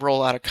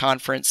roll out a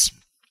conference.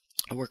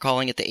 We're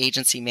calling it the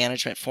Agency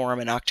Management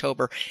Forum in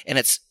October, and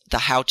it's the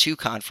how-to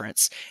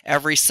conference.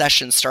 Every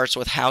session starts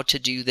with how to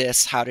do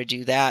this, how to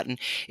do that. And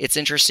it's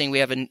interesting. We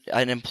have an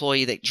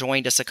employee that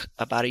joined us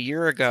about a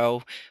year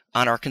ago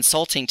on our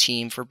consulting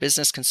team for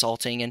business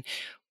consulting, and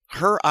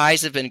her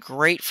eyes have been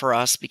great for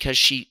us because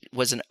she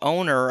was an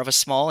owner of a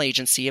small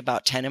agency,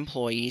 about 10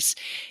 employees,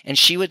 and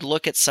she would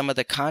look at some of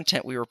the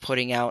content we were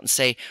putting out and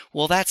say,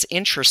 well, that's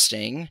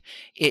interesting.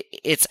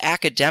 It's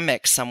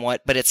academic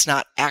somewhat, but it's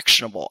not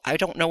actionable. I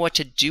don't know what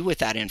to do with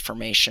that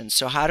information.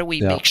 So how do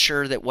we make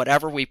sure that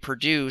whatever we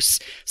produce,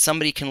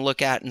 somebody can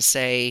look at and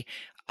say,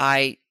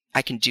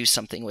 I can do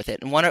something with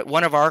it. And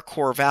one of our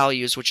core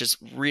values, which is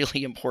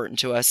really important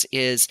to us,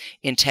 is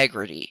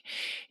integrity.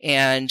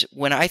 And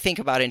when I think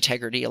about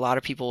integrity, a lot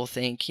of people will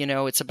think,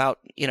 it's about,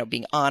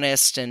 being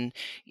honest and,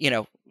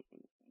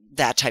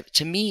 that type.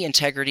 To me,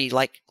 integrity,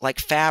 like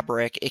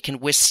fabric, it can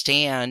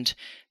withstand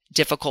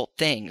difficult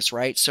things,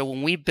 right? So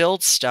when we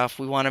build stuff,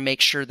 we want to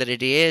make sure that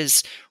it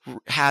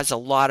has a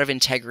lot of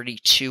integrity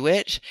to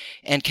it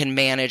and can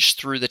manage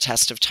through the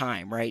test of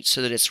time, right?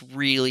 So that it's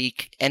really,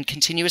 and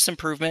continuous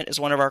improvement is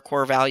one of our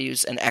core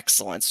values, and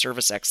excellence,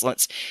 service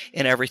excellence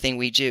in everything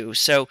we do.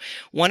 So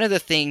one of the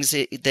things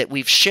that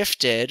we've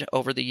shifted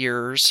over the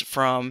years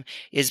from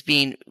is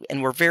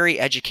and we're very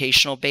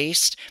educational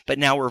based, but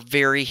now we're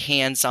very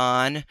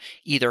hands-on,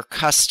 either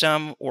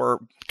custom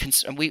or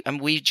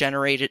we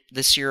generated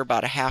this year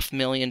about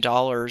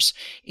 $500,000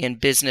 in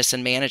business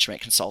and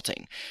management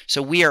consulting.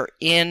 So we are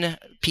in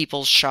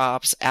people's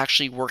shops,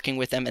 actually working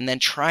with them, and then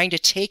trying to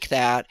take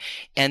that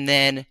and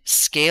then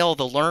scale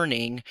the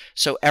learning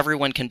so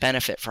everyone can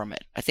benefit from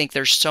it. I think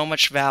there's so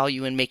much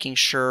value in making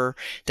sure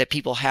that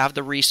people have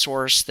the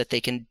resource, that they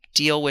can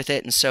deal with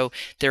it. And so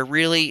there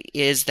really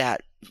is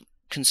that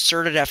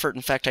concerted effort.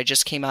 In fact, I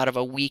just came out of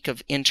a week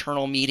of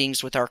internal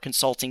meetings with our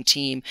consulting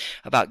team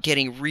about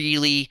getting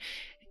really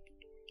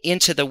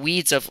into the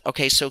weeds of,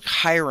 okay, so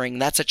hiring,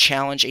 that's a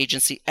challenge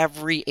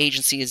every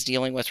agency is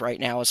dealing with right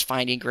now, is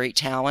finding great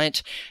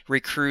talent,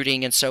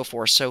 recruiting, and so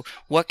forth. So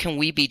what can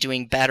we be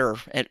doing better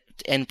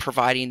and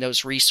providing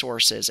those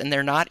resources? And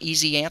they're not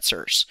easy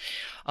answers.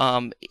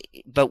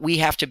 But we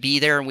have to be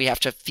there, and we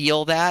have to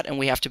feel that, and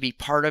we have to be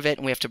part of it,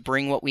 and we have to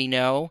bring what we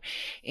know.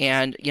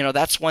 And,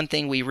 that's one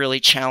thing we really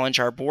challenge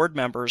our board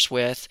members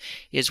with,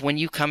 is when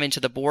you come into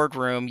the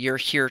boardroom, you're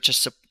here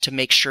to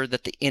make sure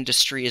that the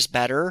industry is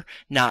better,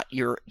 not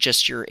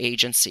just your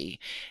agency.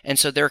 And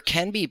so there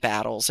can be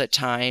battles at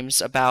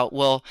times about,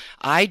 well,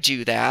 I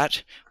do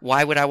that.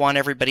 Why would I want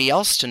everybody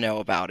else to know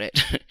about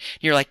it?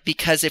 You're like,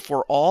 because if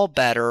we're all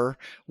better,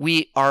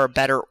 we are a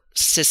better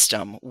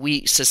system,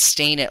 we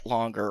sustain it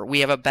longer,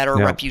 we have a better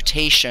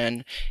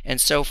reputation, and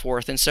so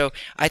forth. And so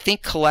I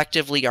think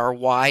collectively our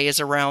why is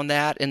around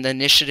that, and the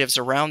initiatives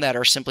around that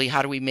are simply,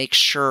 how do we make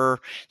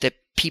sure that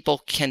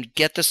people can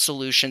get the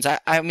solutions?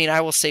 I mean, I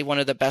will say one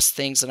of the best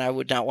things, and I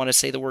would not want to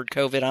say the word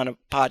COVID on a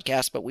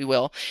podcast, but we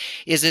will,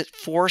 is it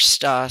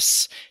forced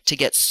us to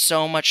get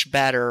so much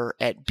better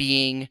at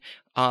being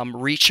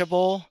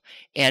reachable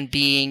and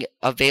being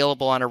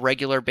available on a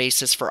regular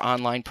basis for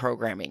online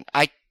programming.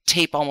 I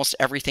tape almost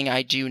everything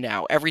I do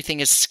now. Everything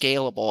is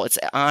scalable. It's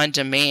on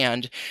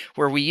demand,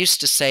 where we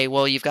used to say,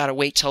 well, you've got to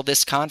wait till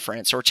this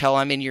conference or till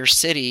I'm in your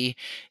city.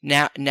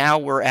 Now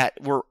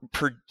we're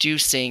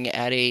producing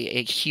at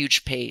a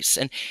huge pace.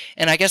 And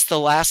I guess the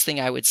last thing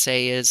I would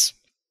say is,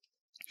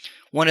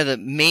 one of the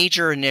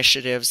major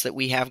initiatives that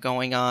we have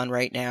going on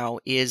right now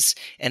is,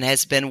 and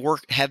have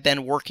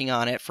been working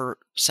on it for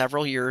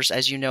several years.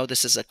 As you know,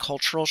 this is a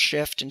cultural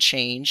shift and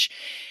change,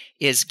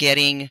 is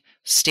getting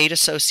state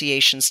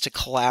associations to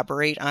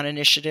collaborate on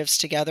initiatives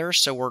together.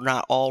 So we're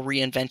not all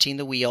reinventing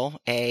the wheel,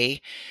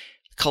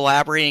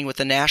 collaborating with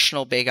the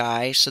national big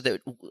I, so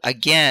that,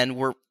 again,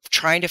 we're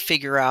trying to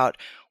figure out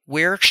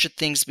where should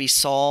things be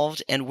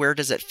solved and where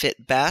does it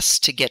fit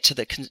best to get to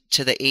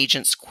the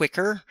agents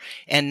quicker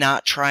and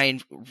not try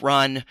and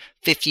run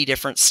 50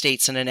 different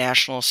states in a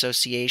national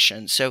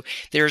association. So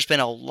there's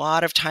been a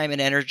lot of time and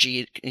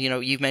energy.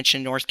 You've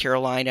mentioned North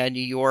Carolina, New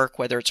York,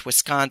 whether it's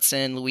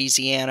Wisconsin,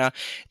 Louisiana,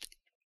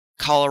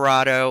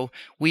 Colorado.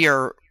 We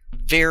are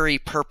very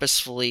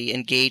purposefully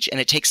engaged, and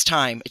it takes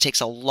time. It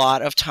takes a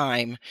lot of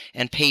time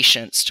and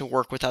patience to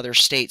work with other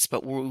states,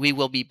 but we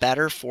will be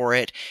better for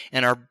it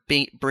and are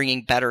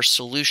bringing better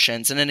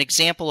solutions. And an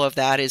example of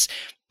that is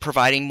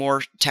providing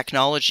more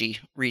technology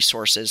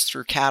resources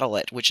through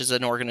Catalyst, which is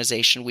an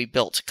organization we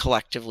built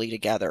collectively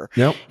together,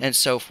 and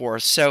so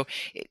forth. So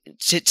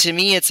to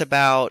me, it's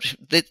about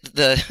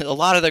a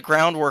lot of the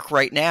groundwork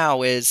right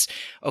now is,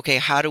 okay,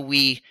 how do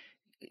we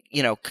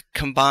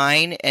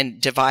combine and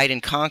divide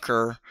and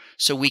conquer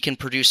so we can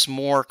produce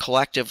more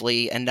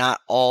collectively and not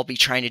all be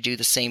trying to do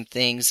the same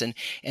things,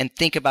 and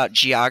think about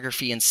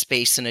geography and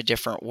space in a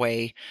different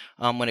way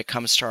when it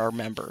comes to our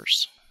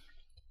members.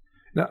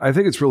 Now, I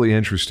think it's really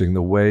interesting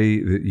the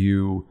way that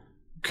you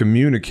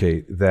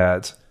communicate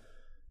that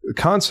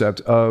concept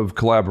of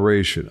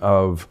collaboration,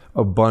 of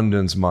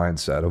abundance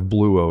mindset, of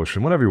blue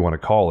ocean, whatever you want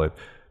to call it,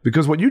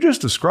 because what you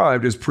just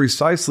described is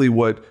precisely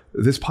what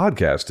this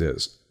podcast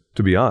is.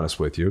 To be honest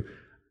with you,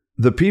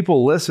 the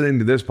people listening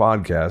to this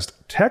podcast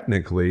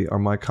technically are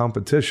my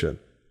competition.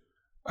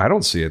 I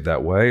don't see it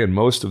that way, and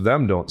most of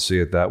them don't see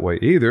it that way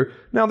either.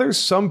 Now, there's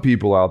some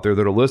people out there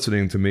that are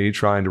listening to me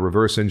trying to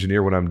reverse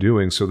engineer what I'm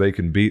doing so they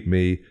can beat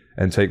me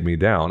and take me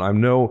down. I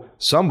know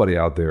somebody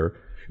out there.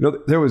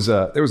 There was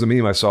a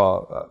meme I saw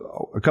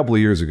a couple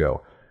of years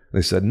ago.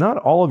 They said, not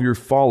all of your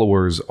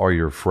followers are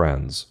your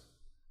friends.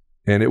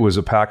 And it was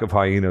a pack of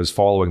hyenas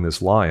following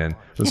this lion.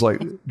 It's like,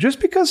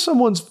 just because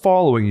someone's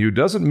following you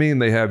doesn't mean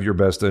they have your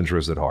best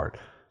interest at heart.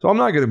 So I'm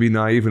not going to be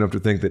naive enough to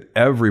think that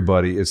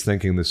everybody is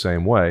thinking the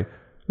same way.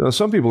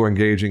 Some people are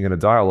engaging in a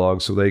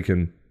dialogue so they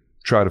can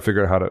try to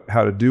figure out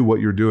how to do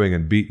what you're doing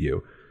and beat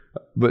you.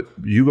 But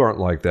you aren't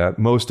like that.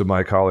 Most of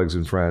my colleagues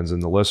and friends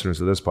and the listeners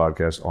of this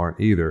podcast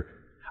aren't either.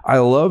 I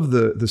love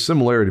the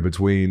similarity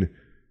between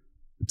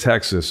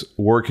Texas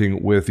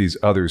working with these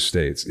other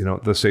states,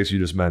 the states you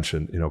just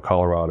mentioned,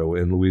 Colorado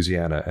and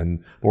Louisiana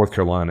and North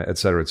Carolina, et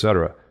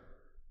cetera,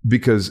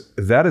 because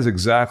that is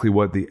exactly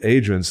what the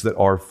agents that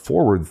are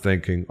forward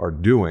thinking are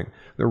doing.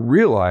 They're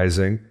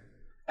realizing,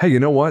 hey, you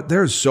know what?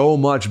 There's so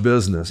much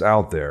business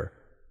out there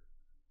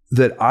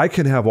that I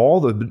can have all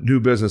the new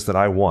business that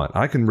I want.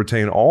 I can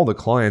retain all the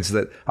clients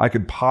that I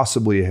could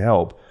possibly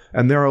help.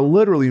 And there are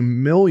literally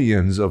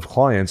millions of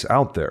clients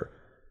out there.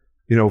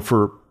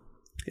 For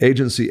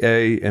Agency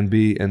A and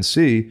B and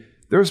C,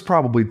 there's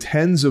probably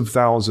tens of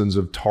thousands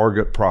of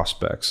target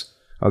prospects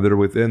that are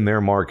within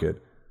their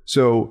market.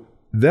 So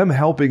them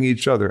helping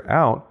each other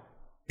out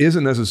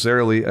isn't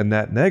necessarily a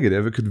net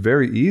negative. It could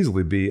very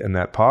easily be a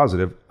net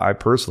positive. I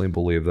personally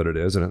believe that it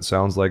is, and it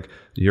sounds like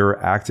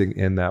you're acting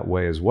in that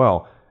way as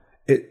well.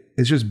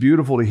 It's just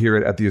beautiful to hear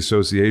it at the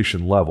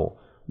association level,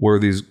 where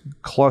these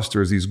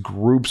clusters, these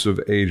groups of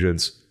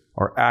agents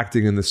are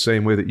acting in the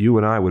same way that you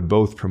and I would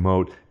both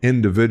promote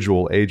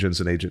individual agents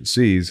and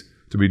agencies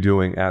to be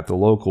doing at the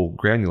local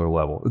granular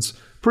level. It's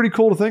pretty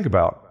cool to think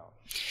about.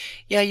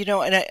 Yeah,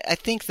 and I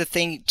think the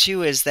thing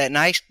too is that, and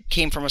I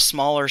came from a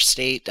smaller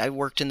state. I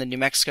worked in the New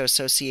Mexico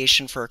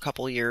Association for a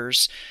couple of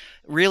years,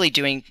 really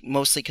doing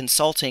mostly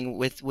consulting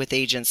with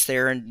agents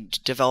there and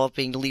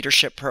developing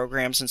leadership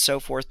programs and so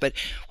forth. But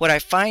what I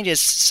find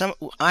is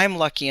I'm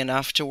lucky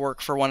enough to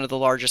work for one of the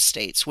largest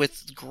states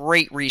with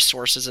great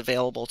resources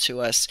available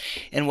to us.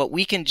 And what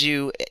we can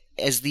do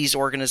as these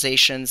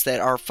organizations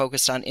that are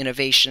focused on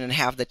innovation and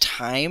have the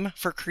time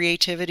for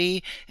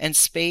creativity and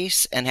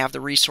space and have the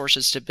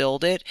resources to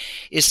build it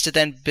is to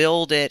then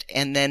build it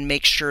and then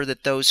make sure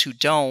that those who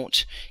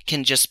don't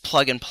can just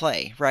plug and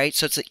play, right?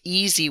 So it's an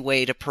easy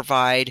way to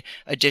provide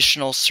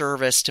additional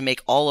service to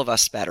make all of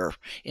us better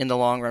in the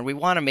long run. We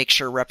want to make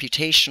sure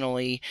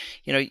reputationally,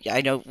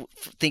 I know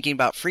thinking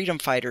about freedom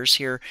fighters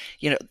here,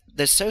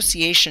 the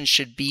association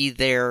should be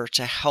there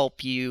to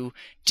help you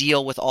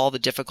deal with all the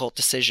difficult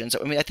decisions.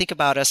 I mean, I think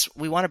about us,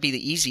 we want to be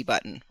the easy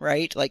button,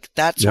 right? Like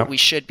that's what we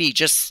should be.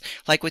 Just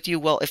like with you,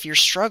 well, if you're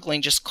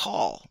struggling, just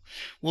call.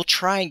 We'll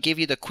try and give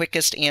you the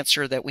quickest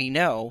answer that we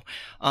know,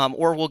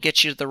 or we'll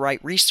get you to the right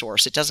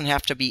resource. It doesn't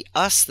have to be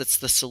us that's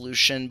the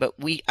solution, but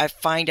I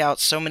find out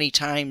so many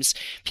times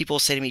people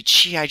say to me,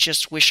 gee, I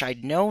just wish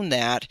I'd known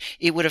that.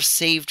 It would have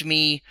saved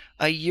me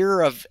a year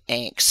of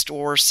angst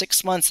or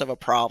 6 months of a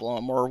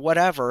problem or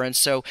whatever. And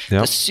so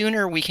the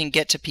sooner we can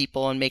get to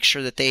people and make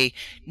sure that they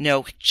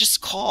know, just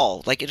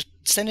call,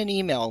 send an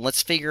email and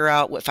let's figure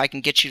out if I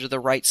can get you to the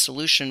right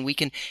solution. We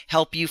can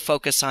help you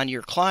focus on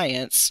your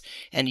clients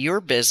and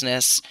your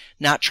business,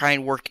 not try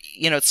and work,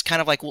 it's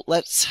kind of like, well,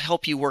 let's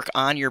help you work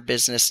on your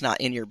business, not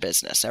in your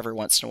business every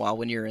once in a while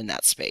when you're in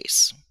that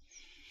space.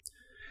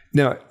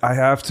 Now, I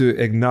have to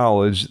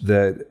acknowledge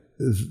that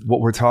what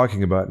we're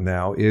talking about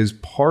now is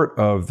part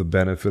of the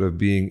benefit of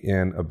being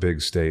in a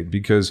big state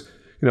because,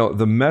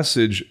 the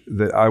message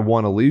that I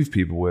want to leave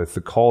people with,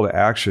 the call to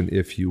action,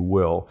 if you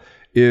will,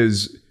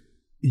 is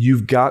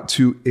you've got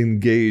to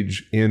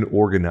engage in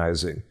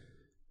organizing.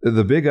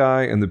 The Big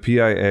I and the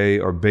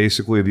PIA are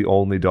basically the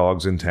only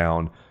dogs in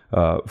town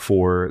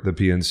for the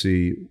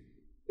PNC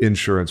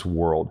insurance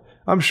world.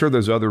 I'm sure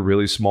there's other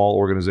really small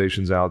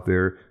organizations out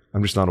there.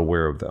 I'm just not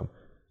aware of them.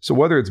 So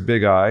whether it's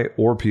Big I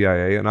or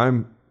PIA, and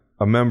I'm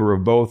a member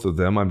of both of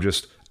them, I'm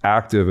just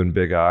active in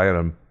Big I,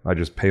 and I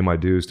just pay my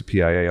dues to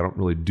PIA. I don't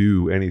really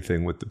do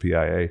anything with the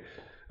PIA.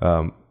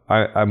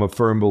 I'm a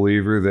firm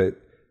believer that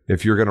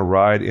if you're going to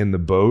ride in the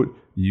boat,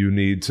 you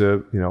need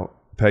to,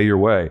 pay your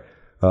way.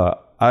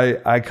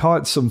 I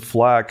caught some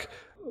flack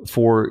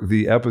for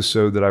the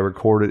episode that I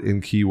recorded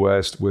in Key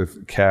West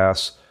with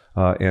Cass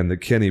and the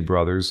Kinney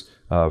brothers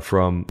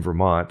from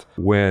Vermont,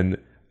 when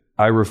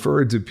I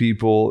referred to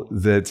people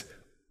that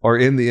are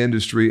in the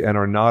industry and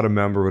are not a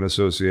member of an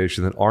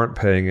association, that aren't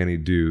paying any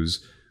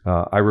dues.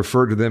 I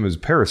referred to them as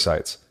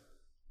parasites.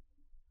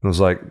 And I was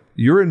like,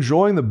 you're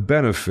enjoying the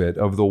benefit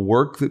of the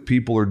work that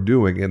people are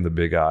doing in the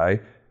Big I,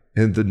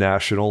 in the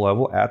national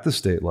level, at the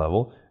state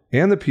level,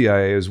 and the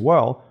PIA as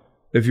well.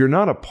 If you're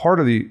not a part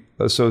of the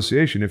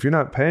association, if you're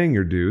not paying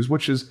your dues,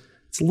 which is,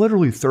 it's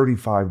literally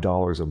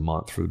 $35 a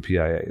month for the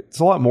PIA. It's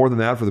a lot more than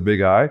that for the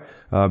Big I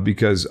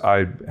because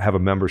I have a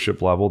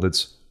membership level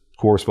that's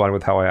corresponding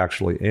with how I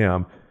actually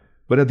am.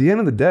 But at the end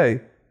of the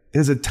day, it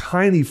is a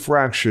tiny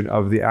fraction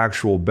of the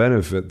actual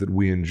benefit that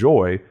we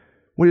enjoy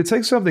when you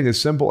take something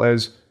as simple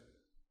as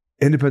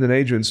independent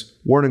agents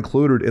weren't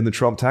included in the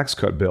Trump tax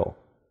cut bill.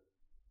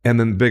 And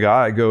then Big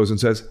I goes and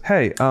says,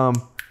 hey,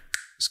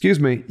 excuse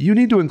me, you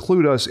need to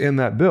include us in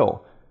that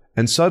bill.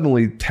 And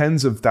suddenly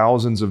tens of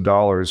thousands of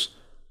dollars,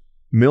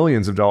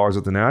 millions of dollars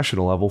at the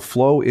national level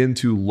flow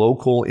into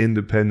local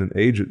independent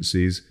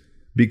agencies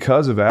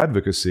because of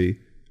advocacy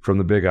from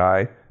the Big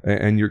I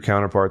and your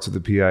counterparts at the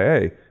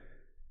PIA.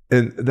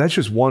 And that's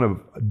just one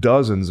of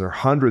dozens or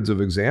hundreds of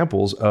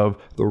examples of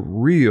the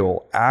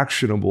real,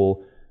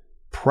 actionable,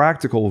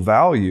 practical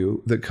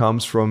value that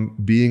comes from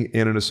being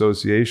in an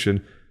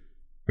association,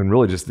 and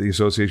really just the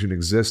association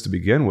exists to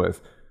begin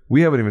with.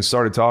 We haven't even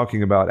started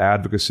talking about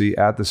advocacy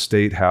at the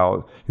state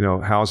house,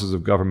 houses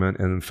of government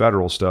and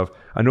federal stuff.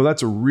 I know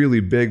that's a really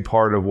big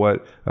part of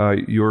what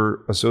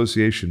your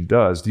association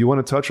does. Do you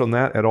want to touch on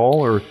that at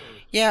all, or?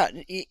 Yeah,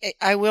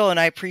 I will, and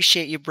I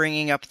appreciate you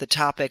bringing up the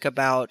topic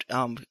about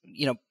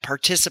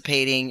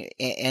participating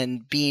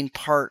and being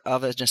part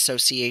of an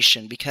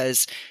association,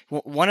 because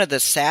one of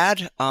the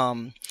sad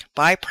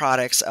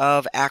byproducts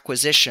of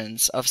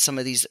acquisitions of some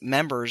of these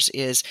members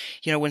is,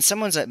 when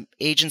someone's an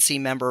agency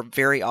member,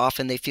 very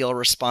often they feel a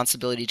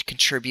responsibility to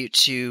contribute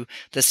to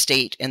the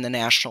state and the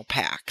national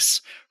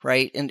PACs,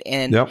 right?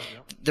 And yep.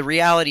 The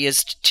reality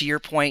is, to your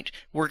point,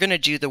 we're going to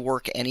do the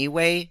work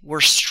anyway.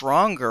 We're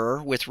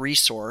stronger with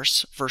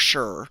resource, for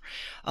sure.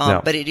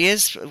 But it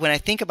is, when I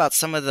think about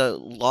some of the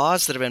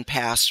laws that have been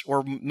passed,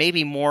 or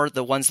maybe more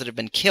the ones that have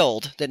been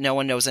killed that no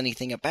one knows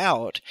anything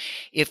about,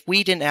 if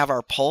we didn't have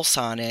our pulse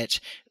on it,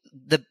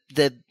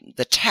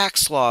 the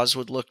tax laws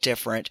would look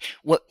different.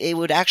 It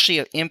would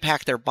actually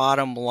impact their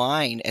bottom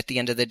line at the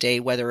end of the day,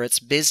 whether it's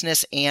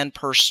business and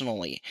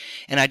personally.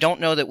 And I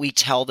don't know that we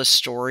tell the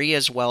story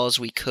as well as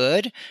we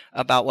could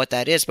about what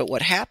that is. But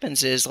what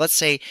happens is, let's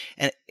say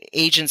an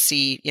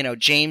agency,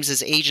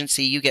 James's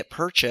agency, you get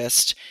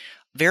purchased.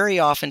 Very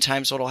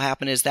oftentimes what will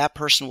happen is that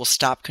person will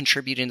stop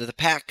contributing to the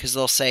PAC because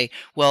they'll say,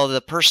 well, the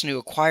person who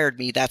acquired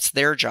me, that's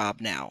their job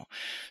now.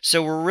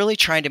 So we're really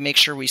trying to make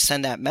sure we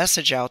send that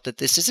message out that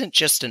this isn't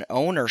just an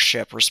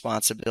ownership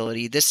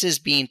responsibility. This is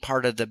being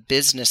part of the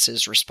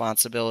business's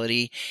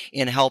responsibility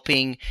in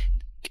helping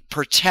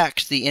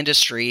protect the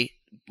industry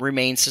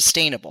remain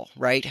sustainable,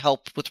 right?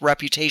 Help with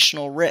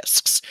reputational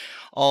risks,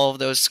 all of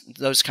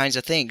those kinds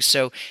of things.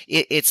 So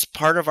it's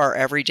part of our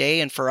everyday.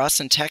 And for us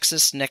in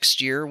Texas,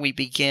 next year, we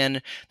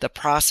begin the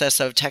process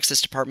of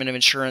Texas Department of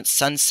Insurance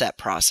sunset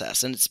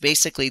process. And it's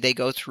basically, they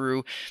go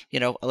through,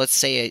 let's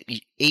say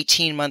a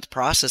 18-month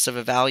process of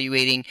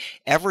evaluating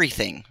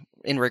everything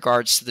in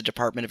regards to the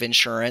Department of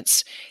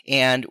Insurance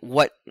and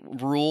what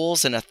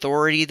rules and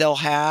authority they'll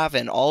have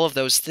and all of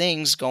those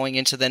things going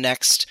into the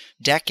next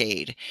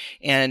decade.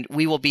 And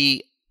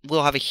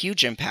we'll have a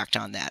huge impact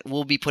on that.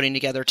 We'll be putting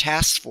together a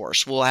task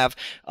force. We'll have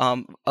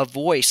a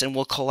voice, and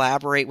we'll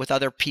collaborate with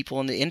other people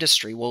in the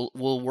industry.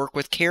 We'll work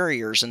with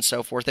carriers and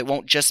so forth. It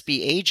won't just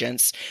be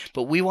agents,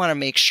 but we want to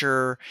make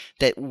sure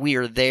that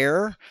we're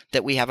there,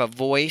 that we have a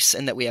voice,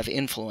 and that we have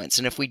influence.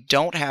 And if we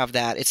don't have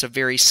that, it's a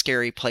very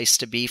scary place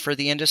to be for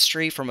the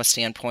industry from a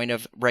standpoint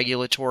of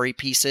regulatory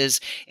pieces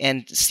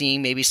and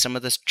seeing maybe some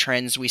of the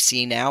trends we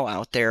see now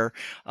out there.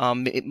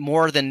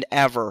 More than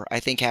ever, I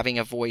think having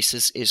a voice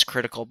is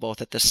critical,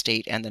 both at the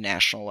state and the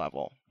national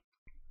level.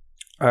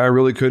 I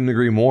really couldn't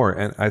agree more.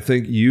 And I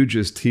think you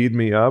just teed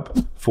me up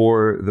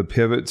for the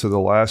pivot to the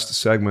last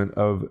segment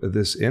of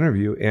this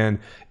interview. And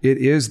it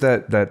is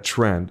that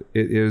trend.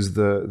 It is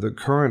the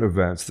current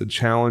events, the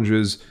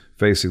challenges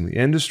facing the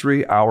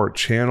industry, our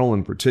channel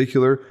in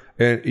particular,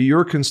 and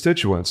your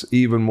constituents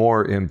even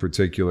more in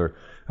particular.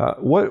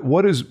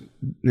 What is,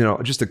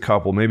 just a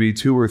couple, maybe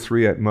 2 or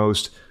 3 at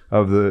most,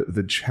 of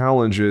the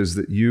challenges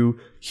that you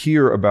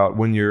hear about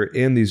when you're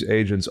in these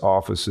agents'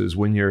 offices,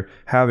 when you're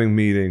having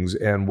meetings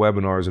and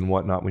webinars and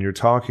whatnot, when you're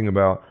talking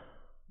about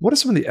what are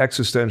some of the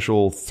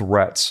existential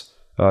threats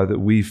that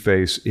we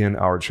face in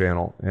our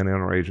channel and in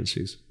our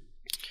agencies?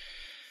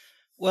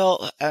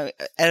 Well, at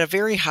a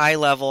very high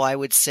level, I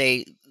would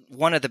say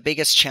one of the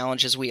biggest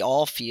challenges we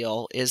all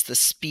feel is the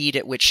speed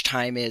at which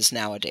time is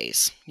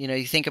nowadays.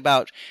 You think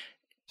about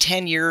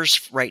 10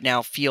 years right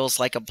now feels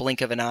like a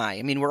blink of an eye.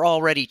 I mean, we're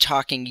already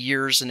talking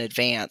years in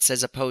advance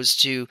as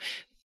opposed to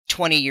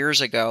 20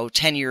 years ago,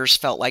 10 years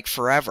felt like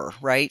forever,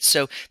 right?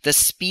 So the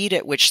speed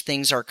at which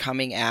things are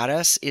coming at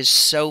us is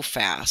so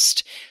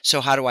fast.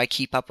 So how do I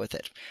keep up with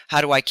it?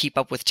 How do I keep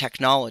up with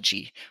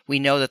technology? We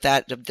know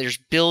that there's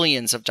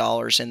billions of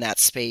dollars in that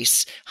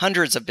space,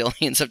 hundreds of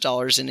billions of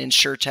dollars in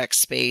insurtech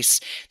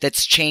space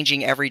that's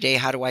changing every day.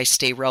 How do I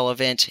stay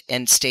relevant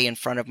and stay in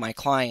front of my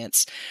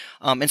clients?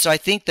 And so I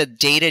think the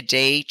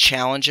day-to-day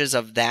challenges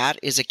of that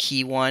is a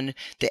key one.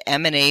 The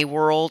M&A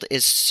world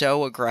is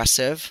so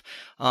aggressive.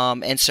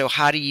 And so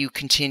how do you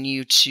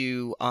continue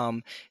to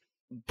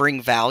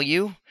bring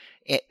value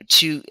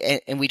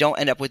and we don't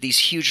end up with these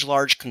huge,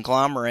 large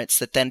conglomerates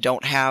that then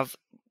don't have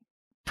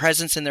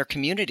presence in their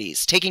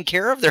communities, taking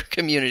care of their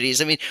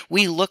communities. I mean,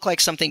 we look like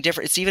something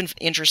different. It's even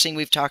interesting.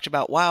 We've talked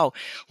about,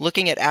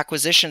 looking at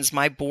acquisitions,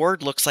 my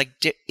board looks like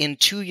in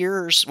 2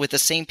 years with the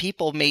same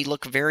people may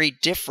look very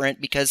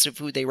different because of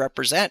who they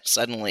represent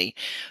suddenly,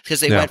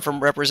 because they went from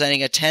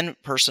representing a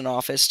 10-person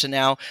office to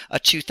now a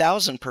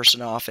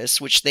 2,000-person office,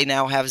 which they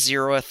now have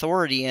zero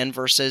authority in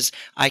versus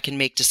I can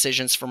make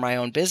decisions for my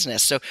own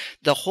business. So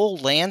the whole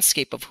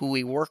landscape of who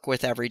we work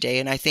with every day.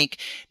 And I think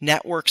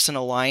networks and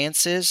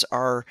alliances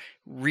are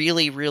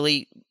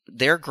really,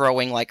 they're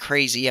growing like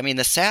crazy. I mean,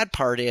 the sad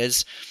part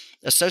is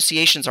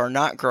associations are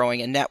not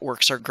growing and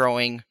networks are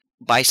growing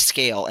by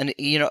scale. And, at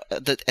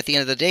the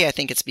end of the day, I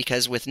think it's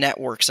because with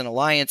networks and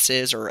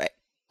alliances or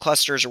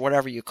clusters or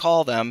whatever you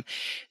call them,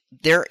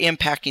 they're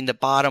impacting the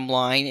bottom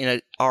line in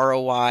a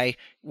ROI.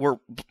 We're,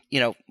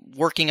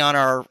 working on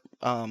our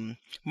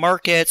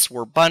markets,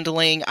 we're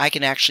bundling. I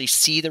can actually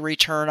see the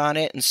return on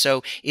it. And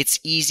so it's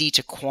easy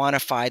to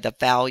quantify the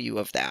value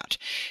of that.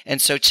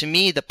 And so to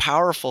me, the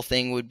powerful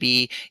thing would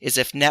be is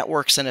if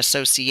networks and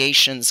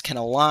associations can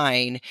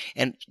align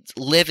and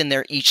live in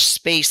their each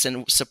space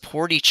and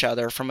support each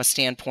other from a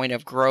standpoint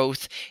of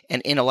growth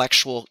and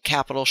intellectual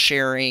capital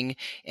sharing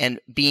and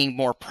being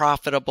more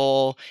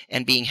profitable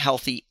and being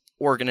healthy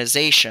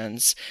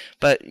organizations.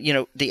 But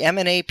the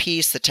M&A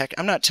piece, the tech,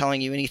 I'm not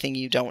telling you anything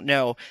you don't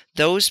know.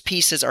 Those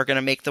pieces are going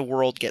to make the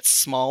world get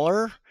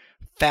smaller,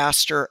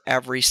 faster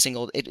every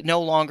single, it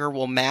no longer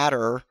will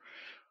matter.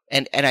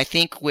 And I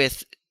think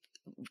with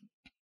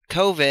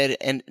COVID,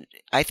 and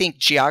I think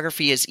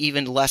geography is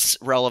even less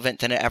relevant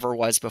than it ever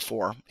was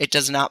before. It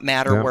does not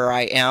matter where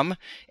I am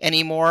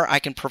anymore. I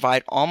can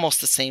provide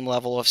almost the same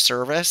level of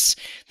service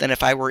than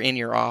if I were in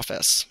your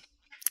office.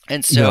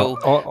 And so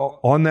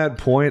on that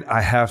point,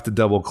 I have to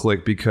double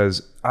click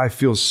because I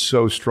feel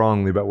so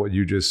strongly about what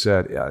you just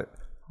said. I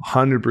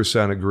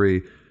 100%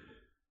 agree.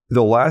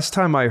 The last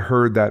time I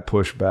heard that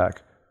pushback,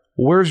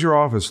 where's your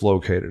office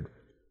located?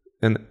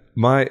 And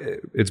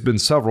it's been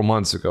several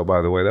months ago,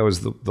 by the way. That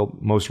was the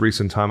most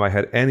recent time I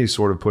had any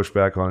sort of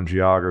pushback on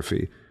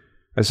geography.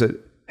 I said,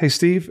 hey,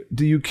 Steve,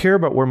 do you care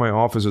about where my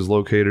office is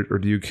located, or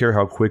do you care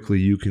how quickly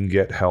you can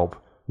get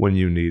help when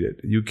you need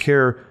it? You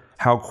care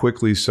how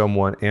quickly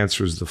someone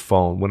answers the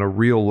phone, when a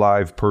real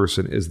live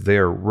person is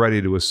there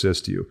ready to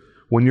assist you,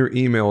 when your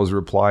email is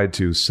replied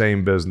to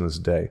same business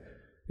day.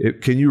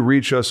 Can you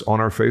reach us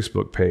on our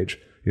Facebook page?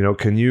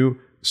 Can you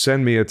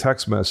send me a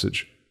text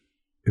message?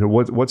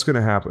 What's going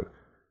to happen?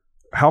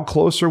 How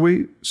close are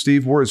we?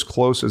 Steve, we're as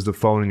close as the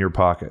phone in your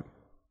pocket.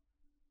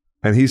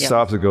 And he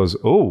stops and goes,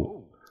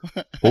 oh,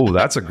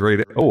 that's a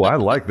great, I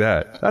like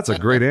that. That's a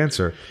great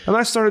answer. And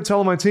I started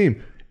telling my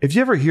team, if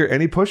you ever hear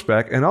any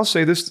pushback, and I'll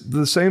say this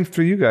the same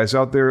for you guys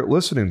out there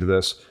listening to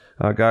this,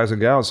 guys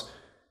and gals,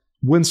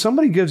 when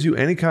somebody gives you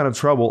any kind of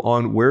trouble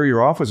on where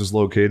your office is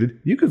located,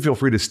 you can feel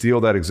free to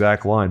steal that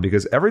exact line,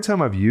 because every time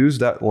I've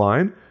used that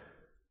line,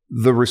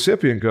 the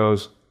recipient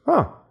goes,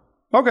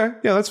 okay,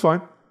 yeah, that's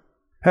fine.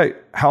 Hey,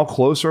 how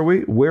close are we?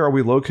 Where are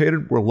we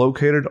located? We're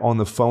located on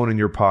the phone in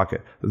your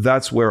pocket.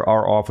 That's where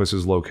our office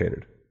is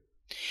located.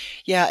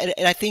 Yeah,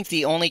 and I think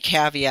the only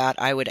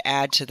caveat I would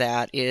add to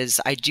that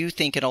is I do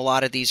think in a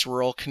lot of these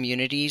rural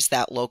communities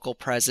that local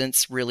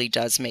presence really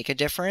does make a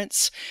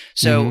difference.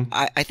 So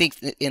I think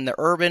in the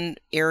urban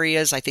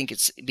areas, I think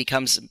it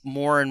becomes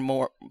more and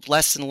more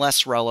less and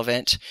less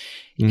relevant.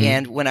 Mm-hmm.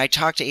 And when I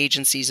talk to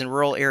agencies in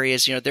rural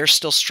areas, they're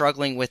still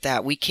struggling with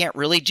that. We can't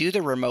really do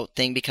the remote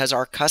thing because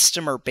our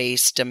customer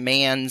base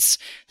demands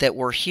that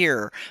we're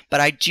here. But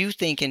I do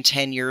think in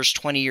 10 years,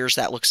 20 years,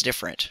 that looks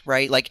different,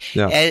 right? Like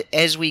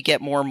as we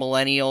get more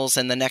millennials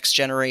and the next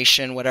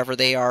generation, whatever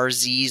they are,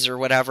 Z's or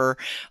whatever,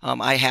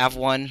 I have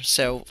one.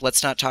 So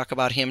let's not talk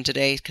about him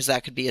today because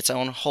that could be its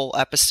own whole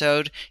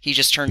episode. He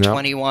just turned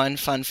 21,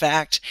 fun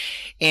fact.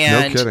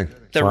 And no kidding.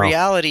 The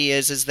reality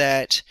is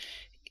that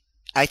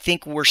I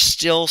think we're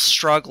still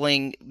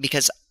struggling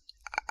because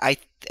I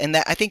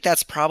think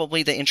that's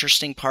probably the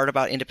interesting part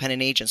about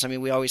independent agents. I mean,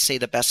 we always say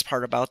the best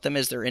part about them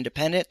is they're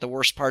independent. The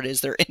worst part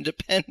is they're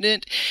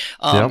independent.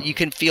 You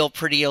can feel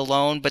pretty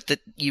alone, but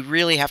you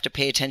really have to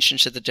pay attention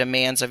to the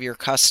demands of your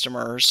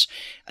customers,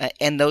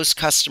 and those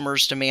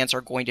customers' demands are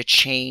going to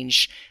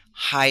change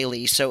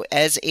highly. So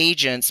as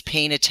agents,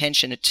 paying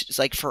attention, it's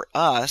like for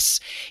us,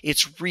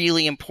 it's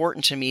really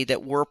important to me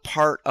that we're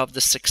part of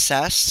the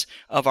success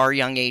of our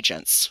young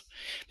agents.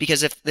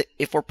 Because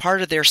if we're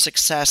part of their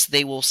success,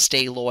 they will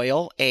stay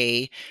loyal,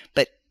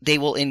 but they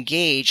will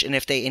engage. And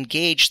if they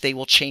engage, they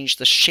will change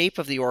the shape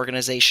of the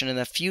organization in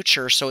the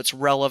future so it's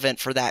relevant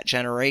for that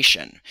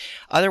generation.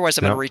 Otherwise,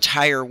 I'm going to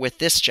retire with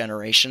this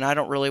generation. I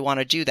don't really want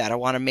to do that. I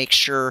want to make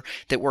sure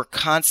that we're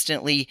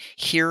constantly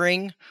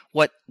hearing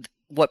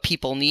what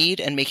people need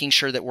and making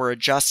sure that we're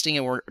adjusting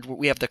and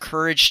we have the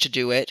courage to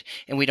do it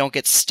and we don't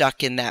get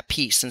stuck in that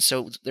piece. And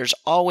so there's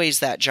always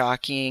that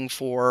jockeying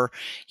for,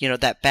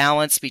 that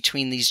balance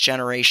between these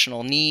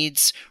generational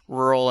needs,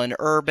 rural and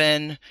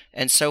urban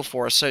and so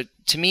forth. So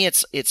to me,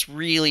 it's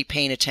really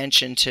paying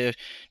attention to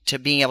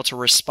being able to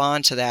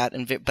respond to that.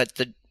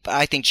 But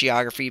I think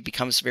geography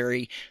becomes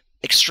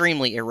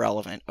extremely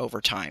irrelevant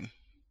over time.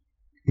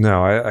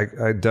 No,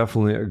 I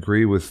definitely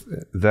agree with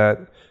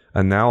that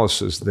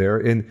analysis there.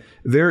 And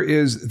there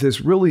is this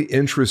really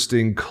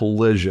interesting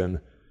collision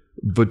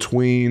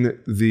between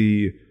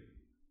the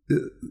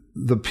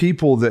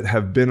people that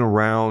have been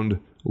around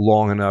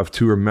long enough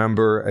to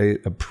remember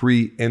a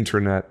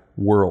pre-internet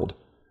world,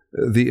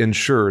 the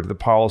insured, the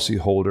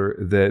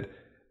policyholder that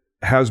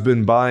has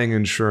been buying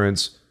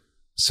insurance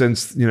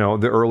since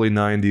the early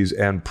 90s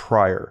and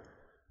prior.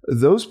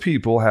 Those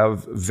people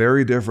have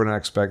very different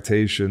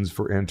expectations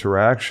for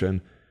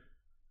interaction,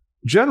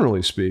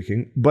 generally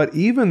speaking. But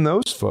even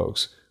those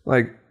folks,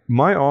 like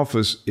my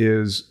office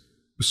is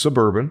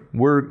suburban.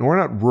 We're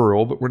not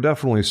rural, but we're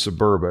definitely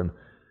suburban.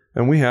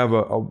 And we have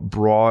a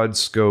broad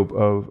scope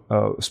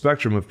of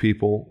spectrum of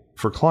people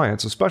for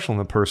clients, especially on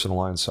the personal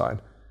line side.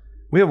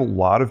 We have a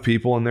lot of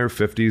people in their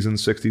 50s and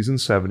 60s and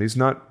 70s,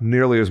 not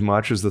nearly as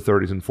much as the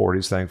 30s and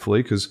 40s,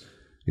 thankfully, because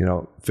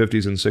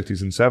 50s and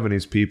 60s and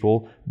 70s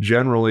people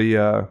generally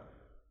are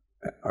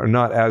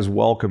not as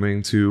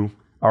welcoming to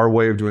our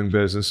way of doing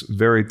business,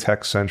 very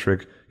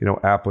tech-centric,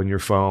 app on your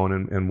phone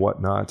and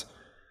whatnot.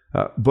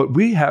 But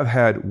we have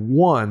had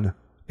one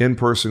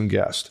in-person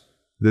guest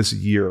this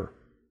year.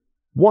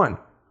 One.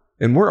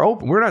 And we're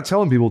open. We're not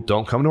telling people,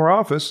 don't come to our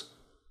office.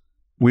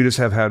 We just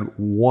have had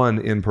one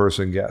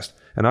in-person guest.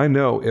 And I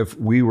know if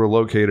we were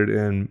located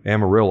in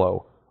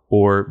Amarillo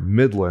or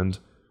Midland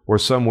or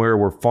somewhere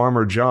where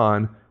Farmer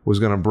John was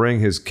going to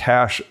bring his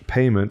cash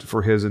payment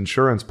for his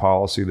insurance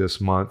policy this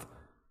month,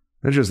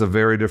 it's just a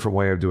very different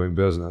way of doing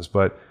business.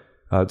 But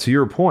to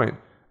your point,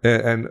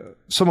 and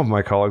some of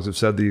my colleagues have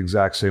said the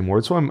exact same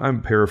words, so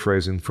I'm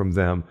paraphrasing from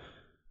them.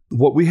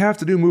 What we have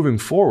to do moving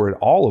forward,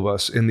 all of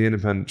us in the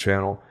independent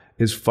channel,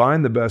 is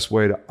find the best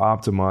way to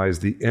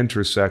optimize the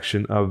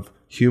intersection of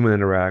human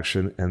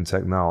interaction and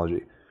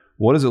technology.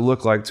 What does it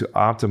look like to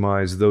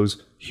optimize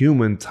those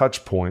human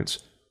touch points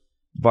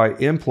by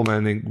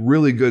implementing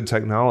really good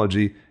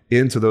technology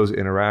into those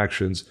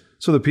interactions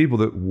so the people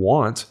that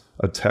want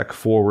a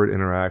tech-forward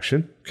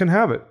interaction can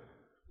have it,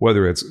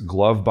 whether it's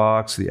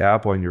Glovebox, the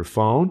app on your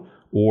phone,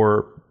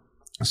 or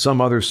some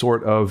other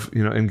sort of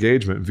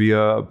engagement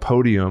via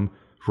Podium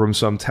from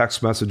some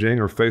text messaging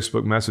or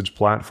Facebook message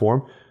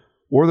platform,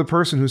 or the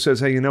person who says,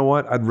 hey, you know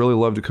what? I'd really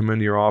love to come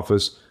into your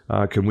office.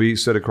 Can we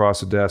sit across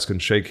the desk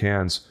and shake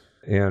hands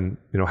and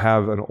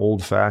have an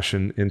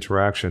old-fashioned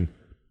interaction?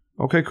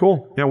 Okay,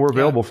 cool. Yeah, we're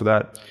available for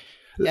that.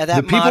 Yeah, that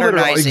the people that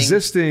are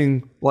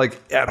existing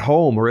like at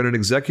home or in an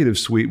executive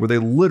suite where they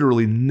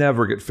literally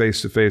never get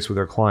face-to-face with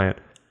their client,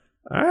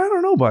 I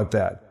don't know about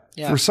that.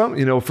 Yeah. For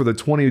some, for the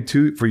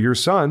 22, for your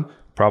son,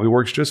 probably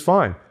works just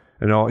fine.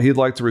 He'd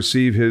like to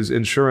receive his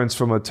insurance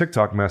from a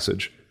TikTok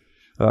message.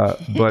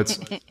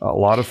 But a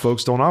lot of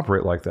folks don't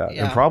operate like that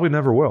and probably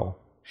never will.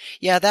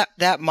 Yeah,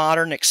 that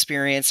modern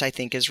experience, I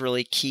think, is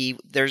really key.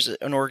 There's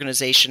an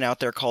organization out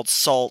there called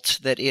SALT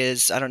that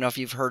is, I don't know if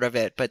you've heard of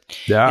it, but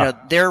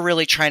they're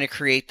really trying to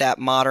create that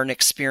modern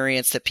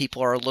experience that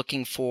people are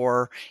looking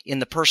for in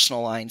the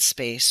personal line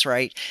space,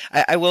 right?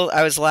 I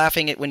was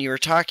laughing at when you were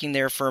talking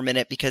there for a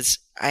minute because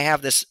I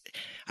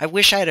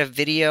wish I had a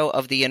video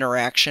of the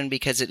interaction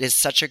because it is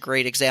such a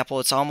great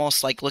example. It's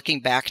almost like looking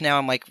back now,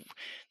 I'm like,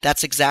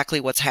 that's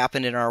exactly what's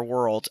happened in our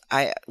world.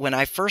 When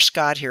I first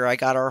got here, I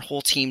got our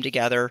whole team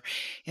together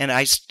and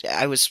I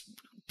was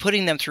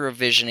putting them through a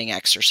visioning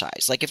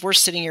exercise. Like if we're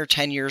sitting here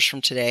 10 years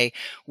from today,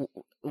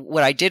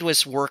 what I did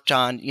was worked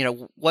on,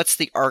 what's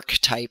the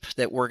archetype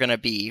that we're going to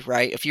be,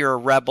 right? If you're a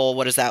rebel,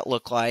 what does that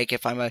look like?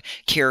 If I'm a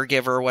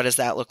caregiver, what does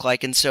that look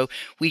like? And so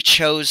we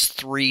chose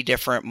 3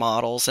 different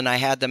models, and I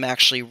had them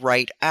actually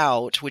write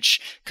out, which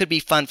could be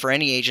fun for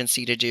any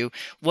agency to do.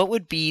 What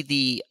would be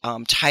the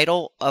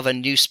title of a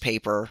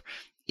newspaper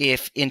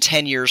if in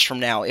 10 years from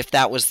now, if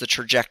that was the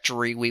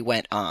trajectory we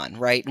went on,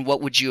 right? And what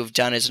would you have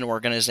done as an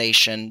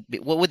organization?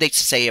 What would they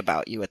say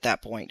about you at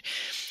that point?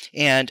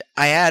 And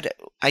I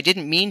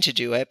didn't mean to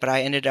do it, but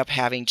I ended up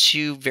having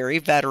 2 very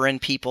veteran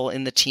people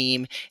in the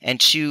team and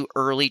 2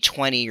 early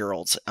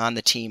 20-year-olds on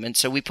the team. And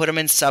so we put them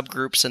in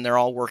subgroups and they're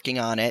all working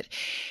on it.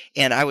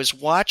 And I was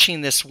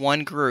watching this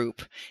one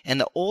group, and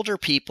the older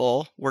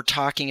people were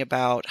talking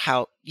about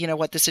how,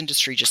 this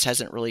industry just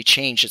hasn't really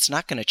changed. It's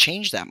not going to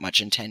change that much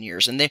in 10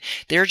 years. And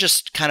they're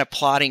just kind of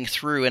plodding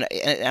through. And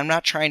I'm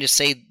not trying to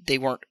say they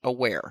weren't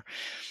aware.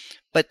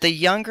 But the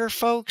younger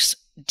folks,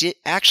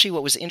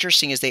 what was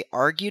interesting is they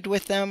argued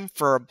with them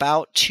for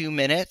about 2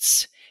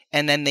 minutes,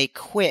 and then they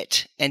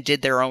quit and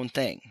did their own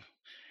thing.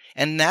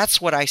 And that's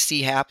what I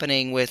see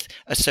happening with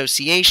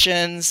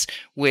associations.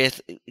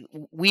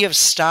 We have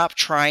stopped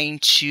trying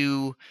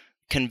to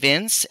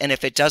convince, and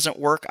if it doesn't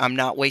work, I'm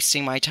not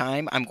wasting my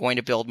time. I'm going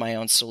to build my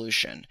own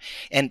solution.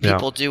 And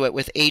people do it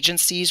with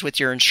agencies, with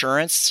your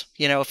insurance.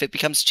 If it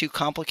becomes too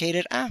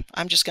complicated,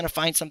 I'm just going to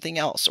find something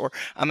else, or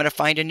I'm going to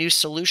find a new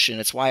solution.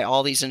 It's why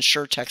all these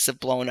insurtechs have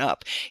blown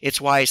up. It's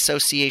why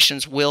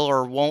associations will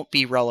or won't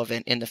be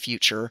relevant in the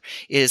future.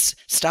 Is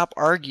stop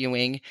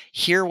arguing,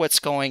 hear what's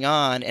going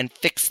on, and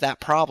fix that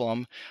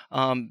problem,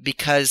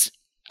 because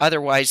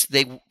otherwise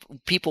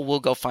people will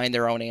go find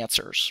their own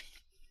answers.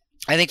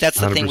 I think that's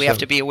the 100%. Thing we have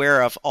to be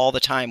aware of all the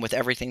time with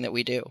everything that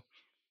we do.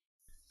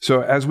 So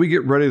as we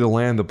get ready to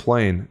land the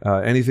plane,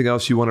 anything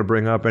else you want to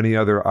bring up? Any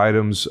other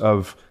items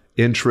of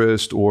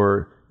interest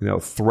or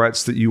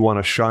threats that you want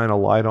to shine a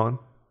light on?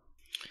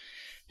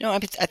 No, I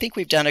think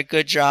we've done a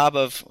good job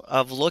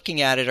of looking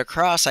at it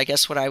across. I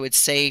guess what I would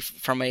say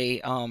from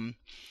a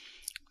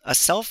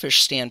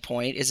selfish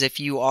standpoint is if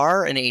you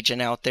are an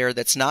agent out there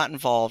that's not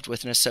involved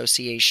with an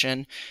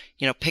association,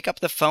 pick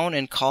up the phone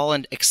and call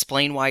and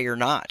explain why you're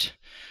not.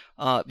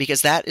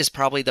 Because that is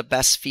probably the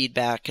best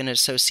feedback an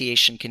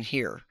association can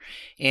hear.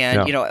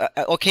 And,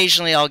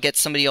 occasionally I'll get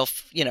somebody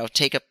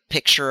take a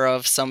picture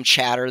of some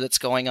chatter that's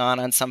going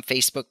on some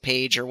Facebook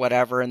page or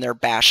whatever, and they're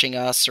bashing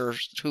us or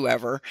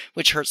whoever,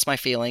 which hurts my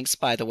feelings,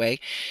 by the way.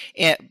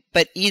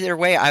 But either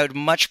way, I would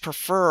much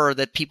prefer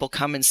that people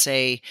come and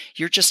say,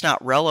 you're just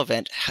not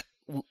relevant.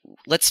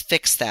 Let's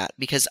fix that,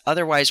 because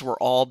otherwise we're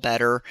all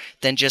better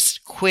than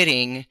just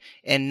quitting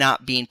and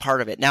not being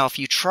part of it. Now, if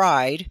you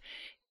tried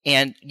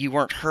and you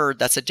weren't heard,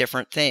 that's a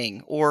different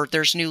thing. Or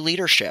there's new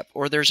leadership,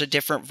 or there's a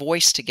different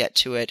voice to get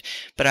to it.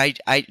 But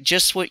I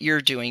just what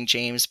you're doing,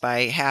 James,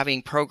 by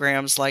having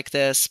programs like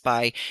this,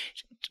 by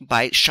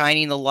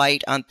shining the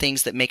light on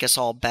things that make us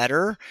all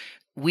better,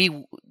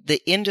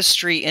 the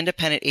industry,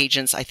 independent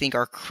agents, I think,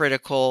 are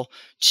critical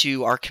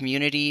to our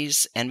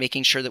communities and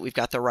making sure that we've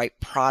got the right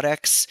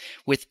products.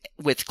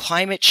 With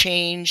climate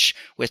change,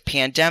 with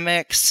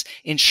pandemics,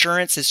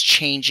 insurance is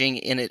changing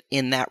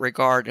in that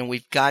regard, and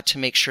we've got to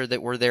make sure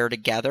that we're there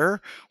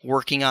together,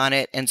 working on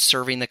it and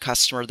serving the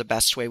customer the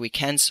best way we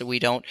can, so we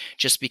don't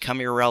just become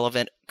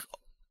irrelevant.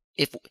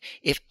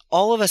 If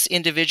all of us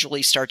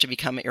individually start to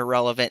become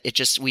irrelevant,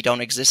 we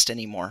don't exist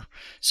anymore.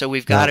 So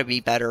we've got to be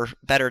better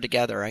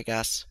together, I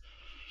guess.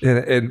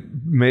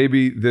 And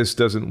maybe this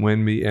doesn't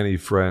win me any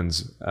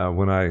friends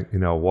when I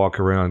walk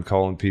around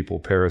calling people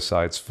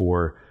parasites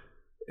for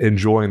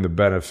enjoying the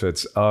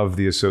benefits of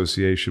the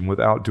association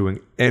without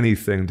doing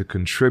anything to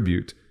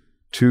contribute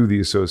to the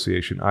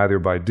association, either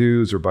by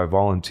dues or by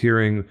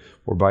volunteering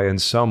or by in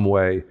some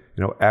way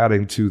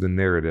adding to the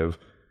narrative.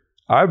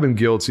 I've been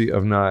guilty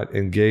of not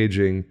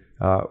engaging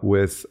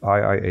with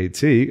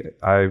IIAT.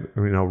 I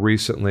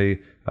recently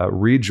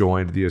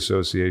rejoined the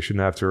association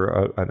after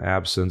an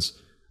absence,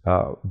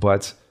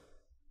 but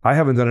I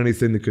haven't done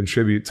anything to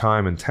contribute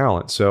time and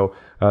talent. So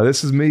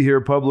this is me here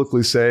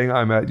publicly saying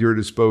I'm at your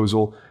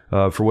disposal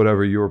for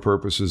whatever your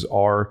purposes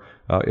are.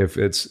 If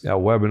it's a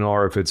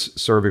webinar, if it's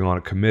serving on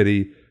a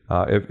committee,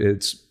 if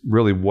it's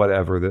really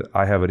whatever that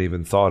I haven't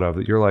even thought of,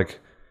 that you're like,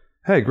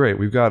 hey, great,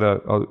 we've got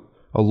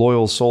a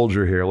loyal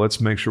soldier here.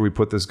 Let's make sure we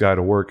put this guy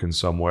to work in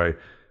some way.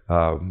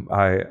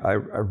 I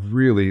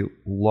really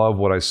love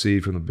what I see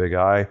from the Big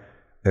I,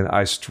 and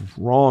I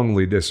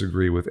strongly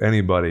disagree with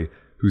anybody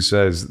who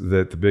says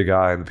that the Big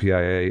I and the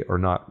PIA are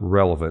not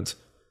relevant.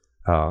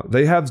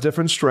 They have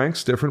different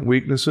strengths, different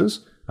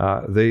weaknesses.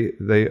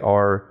 They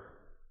are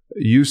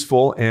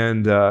useful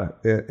and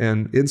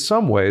in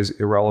some ways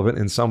irrelevant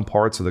in some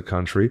parts of the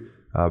country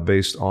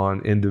based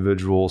on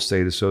individual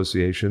state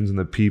associations and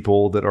the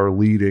people that are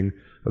leading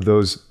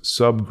those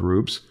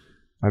subgroups.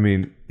 I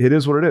mean, it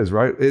is what it is,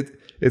 right?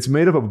 It's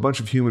made up of a bunch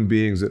of human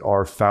beings that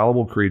are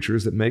fallible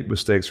creatures that make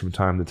mistakes from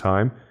time to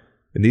time.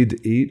 They need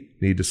to eat,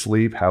 need to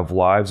sleep, have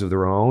lives of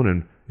their own.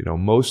 And,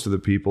 most of the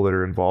people that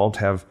are involved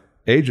have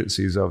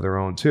agencies of their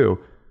own too.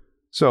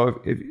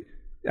 So if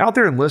out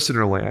there in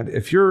listener land,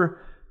 if you're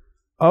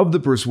of the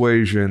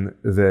persuasion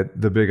that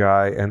the Big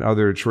I and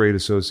other trade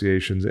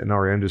associations in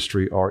our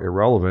industry are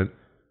irrelevant,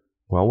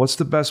 well, what's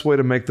the best way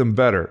to make them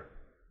better?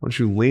 Why don't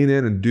you lean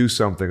in and do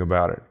something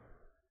about it?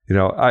 You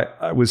know,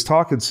 I was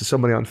talking to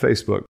somebody on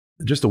Facebook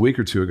just a week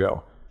or two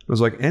ago. It was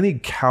like, any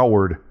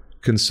coward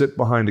can sit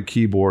behind a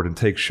keyboard and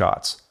take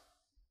shots.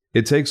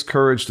 It takes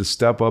courage to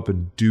step up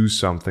and do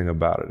something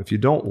about it. If you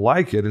don't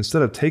like it,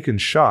 instead of taking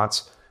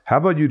shots, how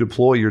about you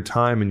deploy your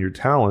time and your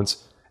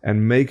talents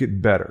and make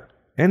it better?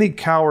 Any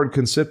coward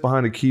can sit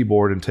behind a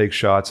keyboard and take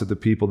shots at the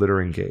people that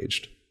are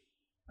engaged.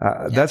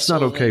 That's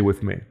not okay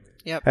with me.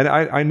 Yep. And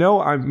I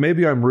know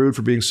maybe I'm rude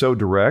for being so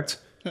direct,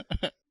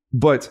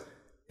 but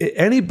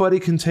anybody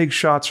can take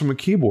shots from a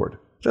keyboard.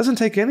 It doesn't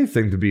take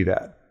anything to be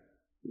that.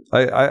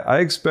 I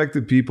expect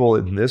the people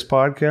in this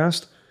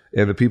podcast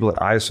and the people that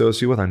I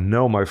associate with, I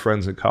know my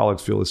friends and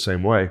colleagues feel the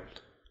same way.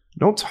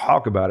 Don't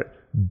talk about it.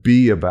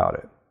 Be about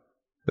it.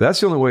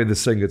 That's the only way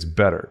this thing gets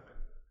better.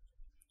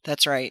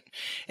 That's right.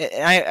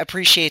 I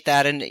appreciate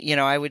that. And, you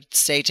know, I would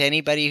say to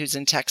anybody who's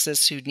in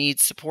Texas who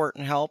needs support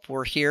and help,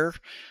 we're here.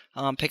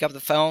 Pick up the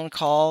phone,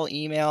 call,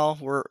 email.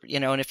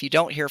 And if you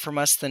don't hear from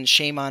us, then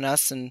shame on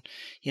us, and,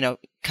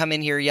 come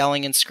in here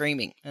yelling and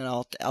screaming, and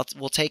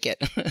we'll take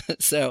it.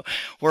 So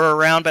we're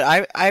around,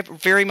 but I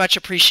very much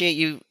appreciate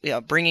you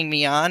bringing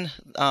me on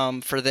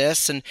for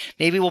this, and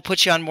maybe we'll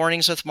put you on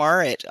Mornings with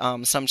Marit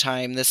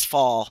sometime this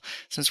fall,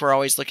 since we're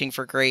always looking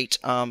for great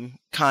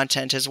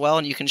content as well,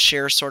 and you can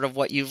share sort of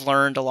what you've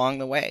learned along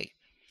the way.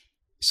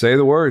 Say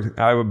the word.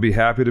 I would be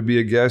happy to be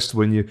a guest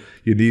when you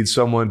need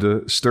someone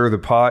to stir the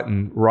pot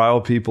and rile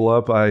people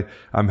up.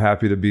 I'm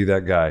happy to be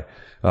that guy.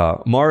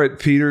 Marit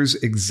Peters,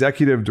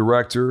 Executive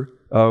Director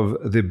of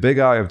the Big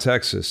I of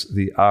Texas,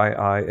 the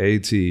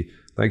IIAT.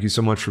 Thank you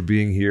so much for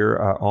being here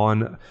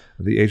on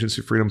the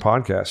Agency Freedom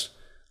Podcast.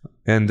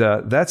 And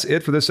that's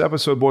it for this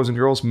episode, boys and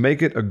girls.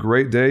 Make it a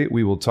great day.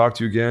 We will talk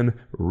to you again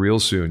real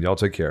soon. Y'all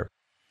take care.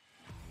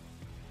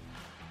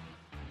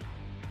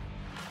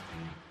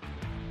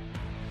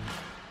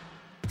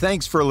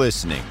 Thanks for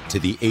listening to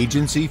the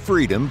Agency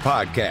Freedom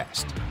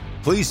Podcast.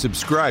 Please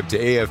subscribe to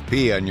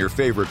AFP on your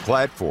favorite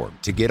platform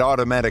to get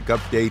automatic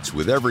updates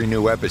with every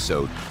new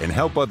episode and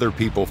help other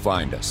people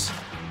find us.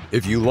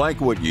 If you like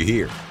what you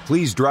hear,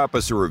 please drop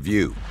us a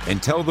review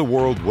and tell the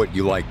world what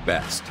you like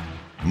best.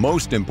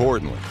 Most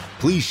importantly,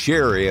 please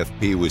share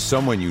AFP with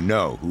someone you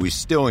know who is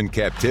still in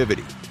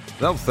captivity.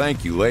 They'll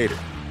thank you later.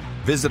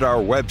 Visit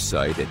our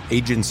website at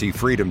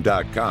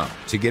agencyfreedom.com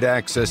to get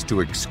access to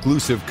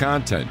exclusive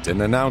content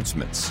and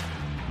announcements.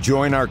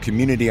 Join our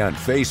community on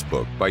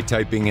Facebook by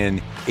typing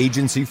in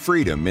Agency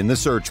Freedom in the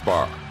search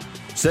bar.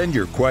 Send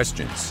your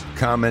questions,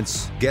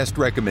 comments, guest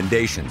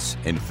recommendations,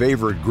 and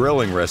favorite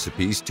grilling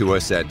recipes to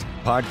us at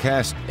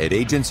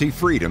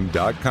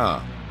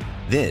podcast@agencyfreedom.com.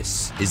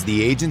 This is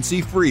the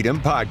Agency Freedom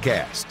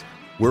Podcast,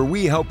 where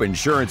we help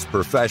insurance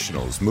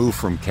professionals move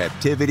from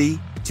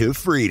captivity to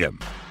freedom.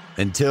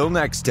 Until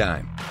next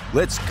time,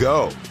 let's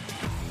go.